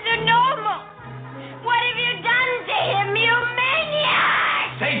 Guy's eyes are normal. What have you done to him, you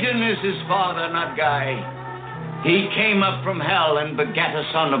maniac? Satan is his father, not Guy. He came up from hell and begat a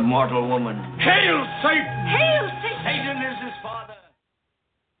son of mortal woman. Hail Satan! Hail Satan! Satan is his father.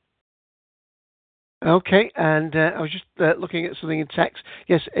 Okay, and I was just looking at something in text.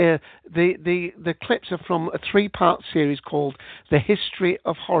 Yes, the clips are from a 3-part series called The History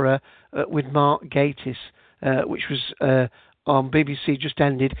of Horror with Mark Gatiss, which was on BBC, just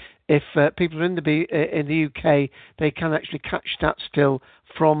ended. If people are in the UK, they can actually catch that still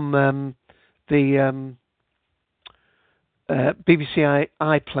from the BBC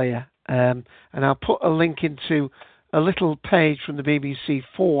iPlayer. And I'll put a link into a little page from the BBC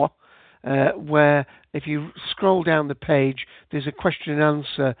 4, where if you scroll down the page, there's a question and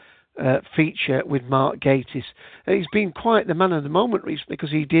answer feature with Mark Gatiss. He's been quite the man of the moment recently,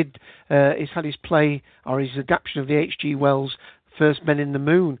 because he's had his play, or his adaptation of the H.G. Wells' First Men in the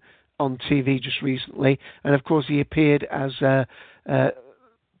Moon on TV just recently, and of course he appeared as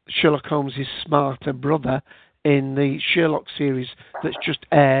Sherlock Holmes' smarter brother in the Sherlock series that's just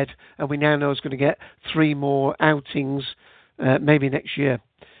aired, and we now know is going to get 3 more outings maybe next year.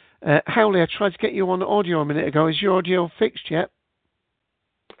 Howley, I tried to get you on audio a minute ago. Is your audio fixed yet?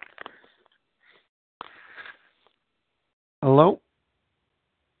 Hello?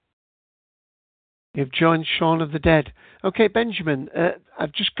 You've joined Shaun of the Dead. Okay, Benjamin,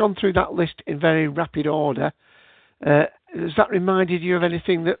 I've just gone through that list in very rapid order. Has that reminded you of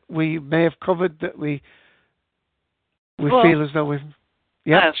anything that we may have covered that we feel as though we've...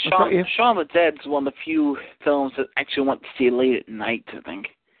 Yeah, Shaun of the Dead's one of the few films that I actually want to see late at night, I think.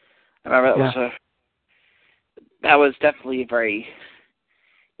 I remember that was definitely a very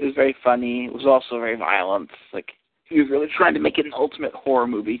It was very funny. It was also very violent. Like, he was really trying to make it an ultimate horror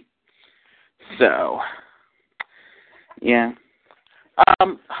movie. So, yeah.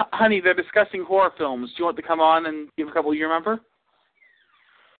 Honey, they're discussing horror films. Do you want to come on and give a couple you remember?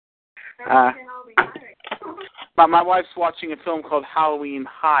 My wife's watching a film called Halloween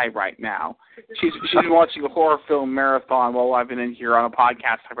High right now. She's been watching a horror film marathon while I've been in here on a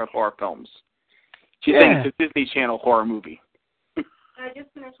podcast talking about horror films. She's saying it's a Disney Channel horror movie. I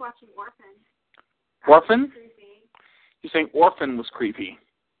just finished watching Orphan. Orphan? You're saying Orphan was creepy.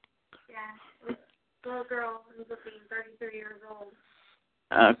 Yeah. The little girl ends up being 33 years old.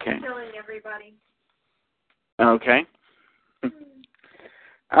 Okay. Killing everybody. Okay.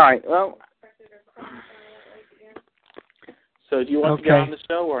 All right. Well. So, do you want to get on the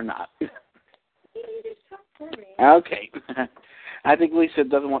show or not? Okay. I think Lisa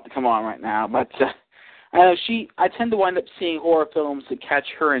doesn't want to come on right now, but I know I tend to wind up seeing horror films that catch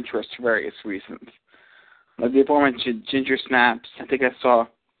her interest for various reasons. Like the aforementioned Ginger Snaps. I think I saw.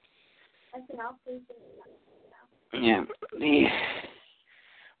 Yeah.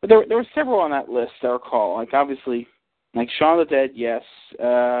 But there were several on that list, I recall. Like, obviously, like Shaun of the Dead, yes.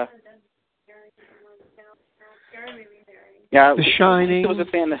 Yeah, The Shining.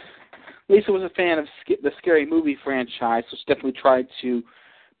 Lisa was a fan of the Scary Movie franchise, so she definitely tried to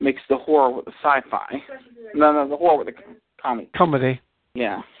mix the horror with the sci-fi. No, the horror with the comedy.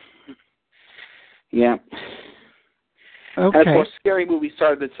 Yeah. Yeah. Okay. And of course, Scary Movie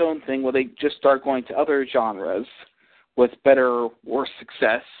started its own thing where they just started going to other genres with better or worse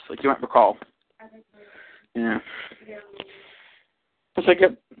success, like you might recall. Yeah. It's like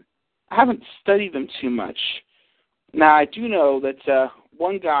I haven't studied them too much. Now, I do know that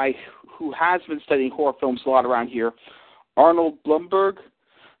one guy who has been studying horror films a lot around here, Arnold Blumberg,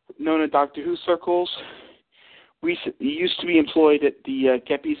 known in Doctor Who circles, he used to be employed at the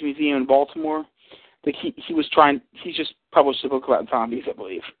Geppies Museum in Baltimore. Like he just published a book about zombies, I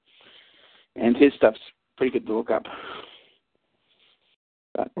believe. And his stuff's pretty good to look up.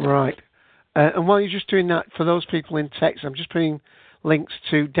 But, right. And while you're just doing that, for those people in text, I'm just putting links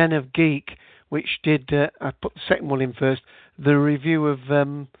to Den of Geek, which did, I put the second one in first, the review of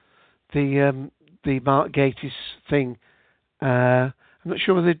the Mark Gatiss thing. I'm not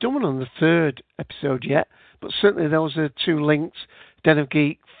sure whether they've done one on the third episode yet, but certainly those are two links, Den of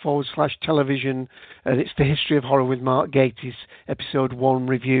Geek /television, and it's the history of horror with Mark Gatiss, episode 1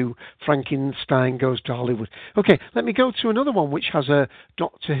 review, Frankenstein Goes to Hollywood. Okay, let me go to another one which has a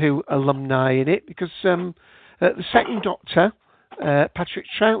Doctor Who alumni in it, because the second Doctor, Patrick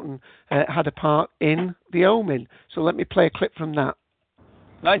Troughton, had a part in The Omen. So let me play a clip from that.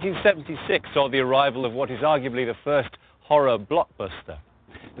 1976 saw the arrival of what is arguably the first horror blockbuster.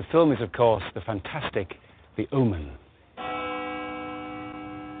 The film is, of course, the fantastic The Omen.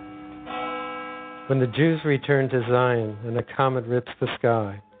 When the Jews return to Zion and a comet rips the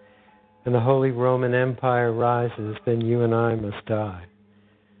sky and the Holy Roman Empire rises, then you and I must die.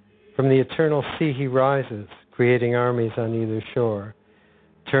 From the eternal sea he rises, creating armies on either shore,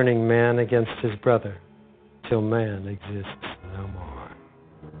 turning man against his brother, till man exists no more.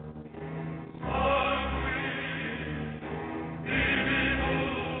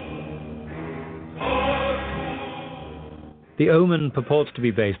 The Omen purports to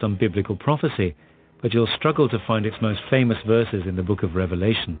be based on biblical prophecy, but you'll struggle to find its most famous verses in the book of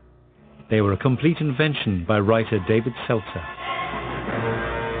Revelation. They were a complete invention by writer David Seltzer.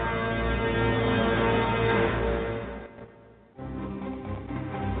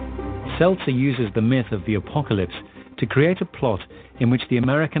 Seltzer uses the myth of the apocalypse to create a plot in which the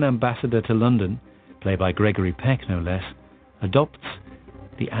American ambassador to London, played by Gregory Peck no less, adopts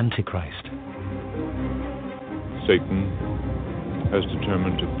the Antichrist. Satan has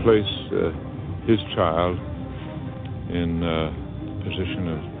determined to place his child in a position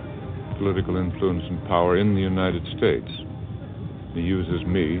of political influence and power in the United States. He uses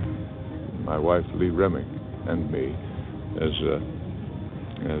me, my wife Lee Remick, and me as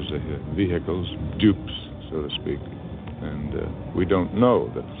vehicles, dupes, so to speak. And we don't know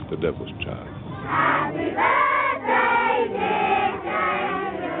that it's the devil's child.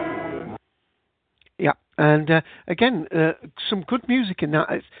 Yeah, and again, some good music in that.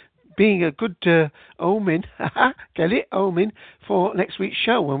 It's being a good omen, get it, omen, for next week's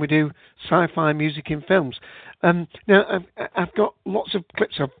show when we do sci-fi music in films. Now, I've got lots of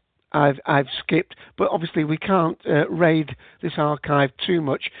clips I've skipped, but obviously we can't raid this archive too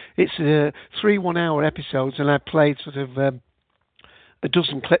much. It's 3 1-hour episodes, and I played sort of a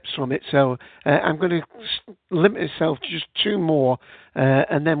dozen clips from it, so I'm going to limit myself to just 2 more,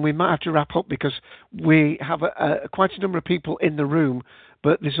 and then we might have to wrap up because we have quite a number of people in the room,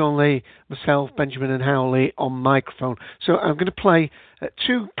 but there's only myself, Benjamin and Howley on microphone. So I'm going to play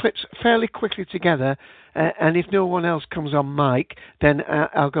 2 clips fairly quickly together, and if no one else comes on mic, then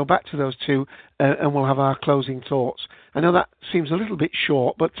I'll go back to those 2 and we'll have our closing thoughts. I know that seems a little bit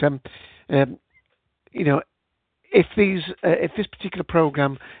short, but you know, if this particular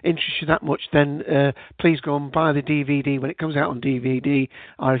program interests you that much, then please go and buy the DVD when it comes out on DVD,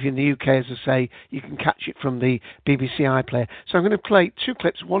 or if you're in the UK, as I say, you can catch it from the BBC iPlayer. So I'm going to play 2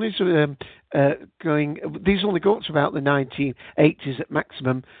 clips. One is these only go up to about the 1980s at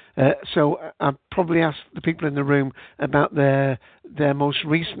maximum, so I'll probably ask the people in the room about their most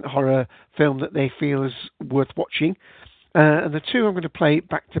recent horror film that they feel is worth watching. And the 2 I'm going to play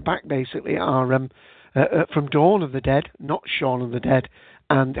back to back basically are from Dawn of the Dead, not Shaun of the Dead,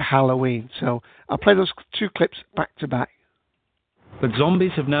 and Halloween. So I'll play those 2 clips back to back. But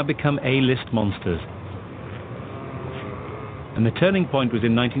zombies have now become A-list monsters. And the turning point was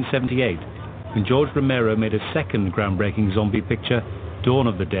in 1978, when George Romero made a second groundbreaking zombie picture, Dawn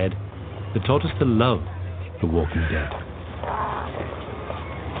of the Dead, that taught us to love The Walking Dead.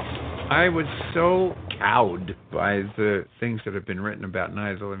 I was so cowed by the things that have been written about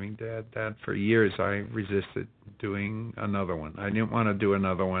Night of the Living Dead that for years I resisted doing another one. I didn't want to do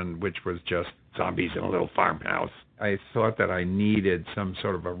another one which was just zombies in a little farmhouse. I thought that I needed some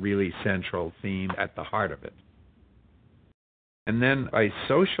sort of a really central theme at the heart of it. And then I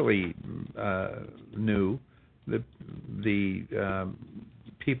socially knew the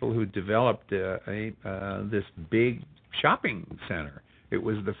people who developed this big shopping center. It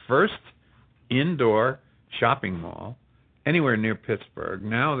was the first indoor shopping mall anywhere near Pittsburgh.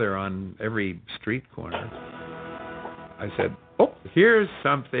 Now they're on every street corner. I said, oh, here's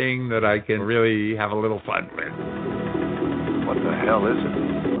something that I can really have a little fun with. What the hell is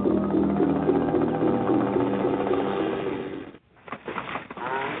it?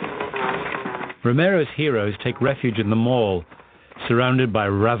 Romero's heroes take refuge in the mall, surrounded by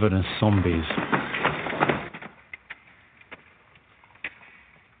ravenous zombies.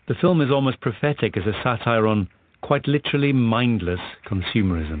 The film is almost prophetic as a satire on, quite literally, mindless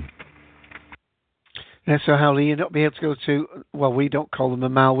consumerism. Yeah, so Howley, you'll not be able to go to, well, we don't call them a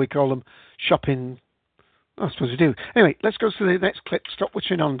mall, we call them shopping. I suppose we do. Anyway, let's go to the next clip. Stop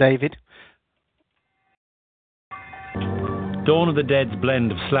watching on, David. Dawn of the Dead's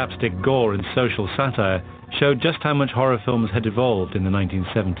blend of slapstick gore and social satire showed just how much horror films had evolved in the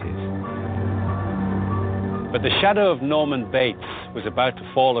 1970s. But the shadow of Norman Bates was about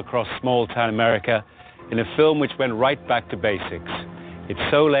to fall across small-town America in a film which went right back to basics. It's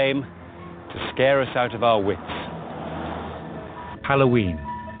so lame to scare us out of our wits. Halloween.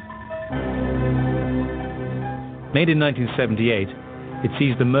 Made in 1978, it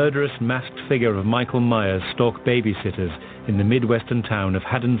sees the murderous masked figure of Michael Myers stalk babysitters in the midwestern town of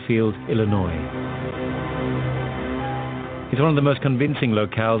Haddonfield, Illinois. It's one of the most convincing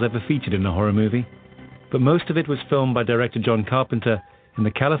locales ever featured in a horror movie, but most of it was filmed by director John Carpenter in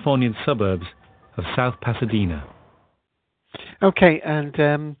the Californian suburbs of South Pasadena. Okay, and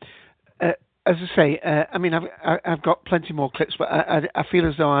as I say, I mean, I've got plenty more clips, but I feel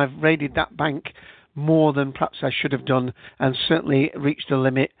as though I've raided that bank more than perhaps I should have done, and certainly reached the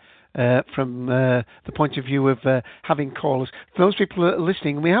limit from the point of view of having callers. For those people that are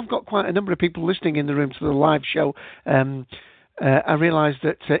listening, we have got quite a number of people listening in the room to the live show. I realise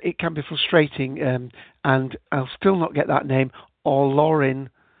that it can be frustrating, and I'll still not get that name, or Lauren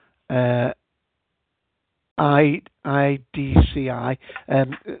IDCI.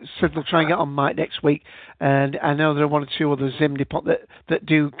 So they'll try and get on mic next week, and I know there are 1 or 2 others, Zimdipot, that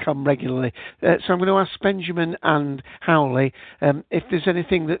do come regularly. So I'm going to ask Benjamin and Howley if there's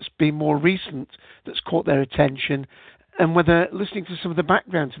anything that's been more recent that's caught their attention, and whether listening to some of the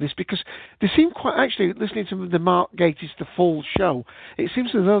background to this, because they seem quite, actually, listening to the Mark Gatiss, the full show, it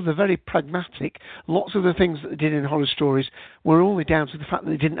seems as though they're very pragmatic. Lots of the things that they did in horror stories were only down to the fact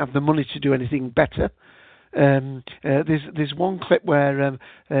that they didn't have the money to do anything better. There's one clip where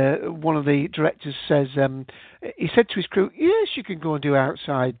one of the directors says, he said to his crew, yes, you can go and do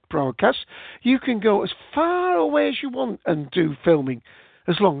outside broadcasts. You can go as far away as you want and do filming,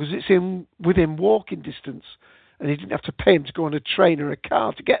 as long as it's within walking distance. And he didn't have to pay him to go on a train or a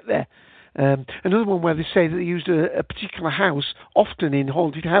car to get there. Another one where they say that they used a particular house, often in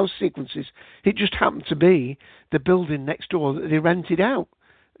haunted house sequences. It just happened to be the building next door that they rented out,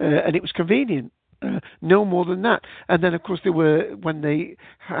 and it was convenient. No more than that. And then, of course, when the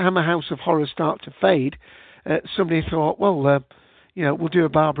Hammer House of Horror start to fade, somebody thought, well, we'll do a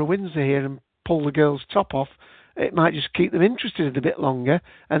Barbara Windsor here and pull the girl's top off. It might just keep them interested a bit longer.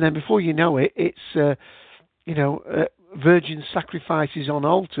 And then before you know it, it's virgin sacrifices on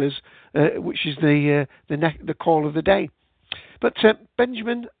altars, which is the call of the day. But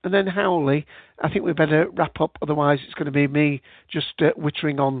Benjamin and then Howley, I think we better wrap up, otherwise it's going to be me just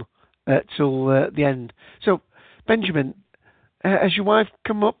wittering on till the end. So, Benjamin, has your wife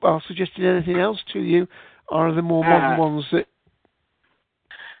come up or suggested anything else to you, or are there more modern ones that...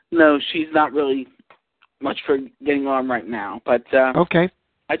 No, she's not really much for getting on right now, but okay.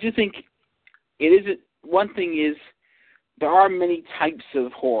 I do think it is. One thing is, there are many types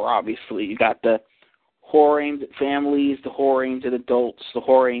of horror, obviously. You got the horror aimed at families, the horror aimed at adults, the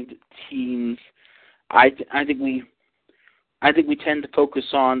horror aimed at teens. I think we tend to focus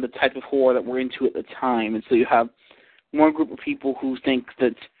on the type of horror that we're into at the time, and so you have one group of people who think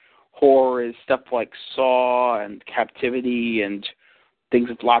that horror is stuff like Saw and Captivity and things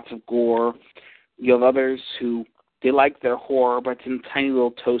with lots of gore. You have others who they like their horror, but it's in tiny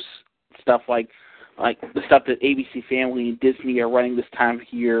little toast stuff like the stuff that ABC Family and Disney are running this time of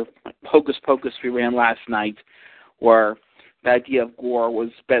year. Like Hocus Pocus we ran last night, where the idea of gore was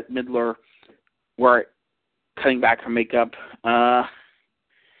Bette Midler cutting back her makeup.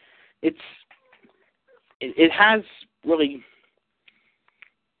 It has really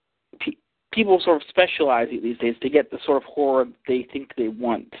people sort of specialize these days to get the sort of horror they think they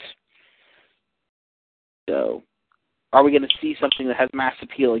want. So, are we going to see something that has mass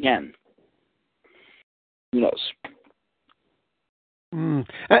appeal again? Who knows?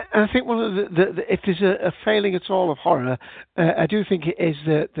 I think one of the if there's a failing at all of horror, I do think it is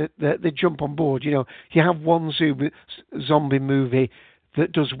the jump on board. You know, you have one zombie movie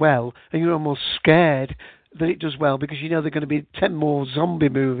that does well, and you're almost scared that it does well because you know there are going to be 10 more zombie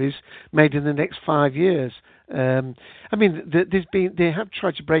movies made in the next 5 years. I mean, they have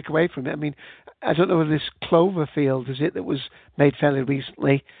tried to break away from it. I mean, I don't know whether this Cloverfield is it that was made fairly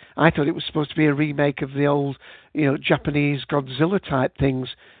recently. I thought it was supposed to be a remake of the old, Japanese Godzilla type things.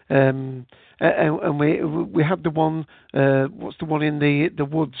 And we had the one. What's the one in the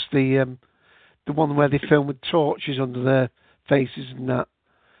woods? The one where they film with torches under their faces and that.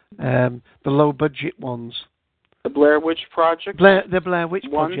 The low budget ones. The Blair Witch Project? The Blair Witch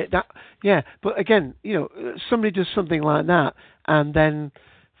Project. But again, somebody does something like that, and then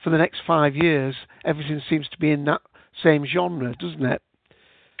for the next 5 years, everything seems to be in that same genre, doesn't it?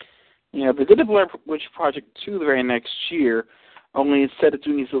 Yeah, they did the Blair Witch Project 2 the very next year, only instead of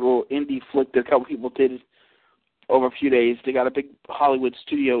doing this little indie flick that a couple people did over a few days, they got a big Hollywood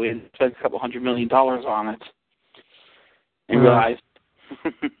studio in, spent a couple $100 million on it, and realized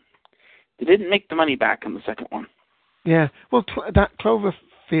they didn't make the money back on the second one. Yeah, well, that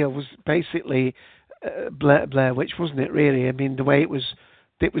Cloverfield was basically Blair Witch, wasn't it, really? I mean, the way it was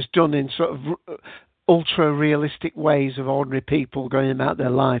done in sort of ultra-realistic ways of ordinary people going about their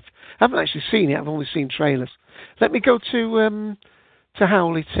life. I haven't actually seen it. I've only seen trailers. Let me go to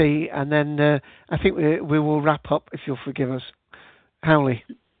Howley T, and then I think we will wrap up, if you'll forgive us. Howley.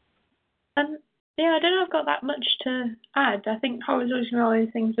 Yeah, I don't know if I've got that much to add. I think horror is always one of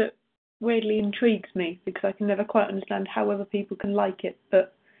those things that weirdly intrigues me because I can never quite understand how other people can like it.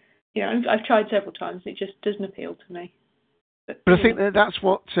 But, I've tried several times. It just doesn't appeal to me. But I think that's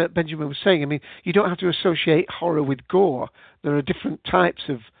what Benjamin was saying. I mean, you don't have to associate horror with gore. There are different types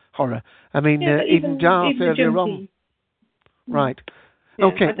of horror. I mean, even Darth earlier on. Right. Yeah,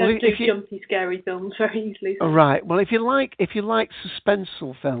 okay. I don't do jumpy, scary films very easily. So. Right. Well, if you like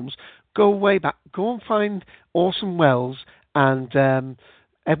suspenseful films, go way back. Go and find Orson Welles and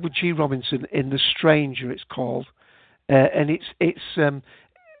Edward G. Robinson in The Stranger. It's called, and it's a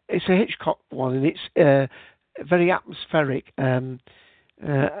Hitchcock one, and it's very atmospheric. I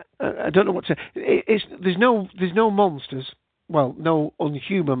don't know what to. There's no monsters. Well, no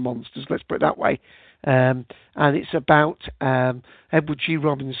unhuman monsters. Let's put it that way. And it's about Edward G.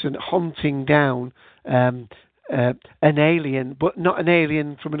 Robinson hunting down an alien, but not an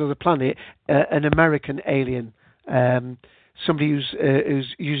alien from another planet, an American alien, somebody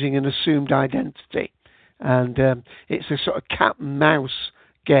who's using an assumed identity, and it's a sort of cat and mouse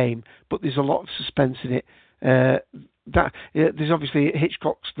game, but there's a lot of suspense in it. There's obviously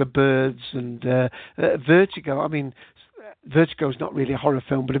Hitchcock's The Birds and Vertigo. I mean, Vertigo's not really a horror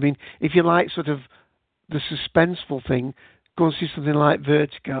film, but I mean, if you like sort of the suspenseful thing, go and see something like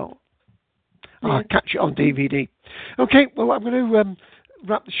Vertigo. I'll catch it on DVD. Okay, well, I'm going to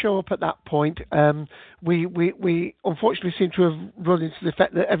wrap the show up at that point. We unfortunately seem to have run into the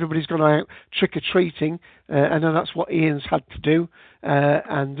fact that everybody's gone out trick-or-treating I know that's what Ian's had to do.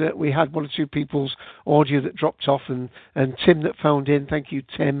 And we had one or two people's audio that dropped off, and Tim that phoned in. Thank you,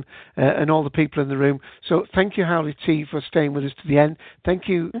 Tim, and all the people in the room. So thank you, Howley T, for staying with us to the end. Thank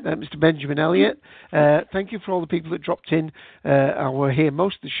you, Mr. Benjamin Elliott. Thank you for all the people that dropped in. Were here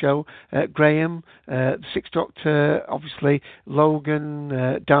most of the show. Graham, the Sixth Doctor, obviously,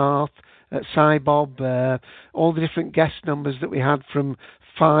 Logan, Darth, Cybob, all the different guest numbers that we had from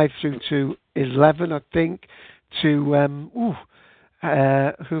 5 through to 11, I think, to... who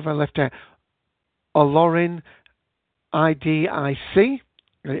have I left out? Lauren IDIC,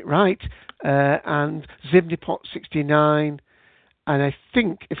 got it right, and Zimnipot69, and I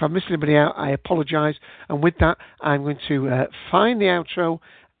think, if I'm missing anybody out, I apologise, and with that, I'm going to find the outro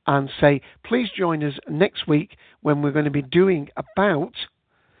and say, please join us next week when we're going to be doing about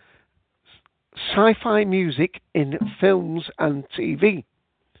sci-fi music in films and TV.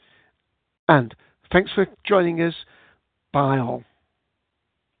 And thanks for joining us. Bye all.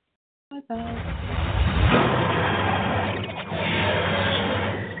 Bye-bye.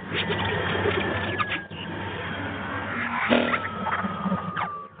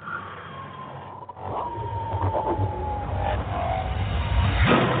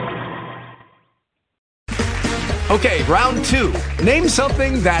 Okay, round 2. Name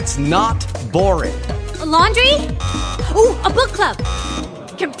something that's not boring. A laundry? Ooh, a book club.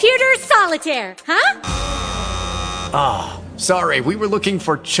 Computer solitaire, huh? Ah, oh, sorry, we were looking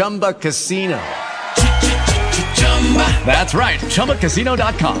for Chumba Casino. That's right,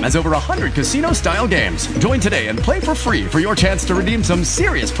 ChumbaCasino.com has over 100 casino-style games. Join today and play for free for your chance to redeem some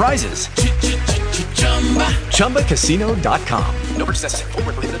serious prizes. ChumbaCasino.com. No purchase necessary. Void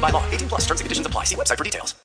where prohibited by law. 18+ terms and conditions apply. See website for details.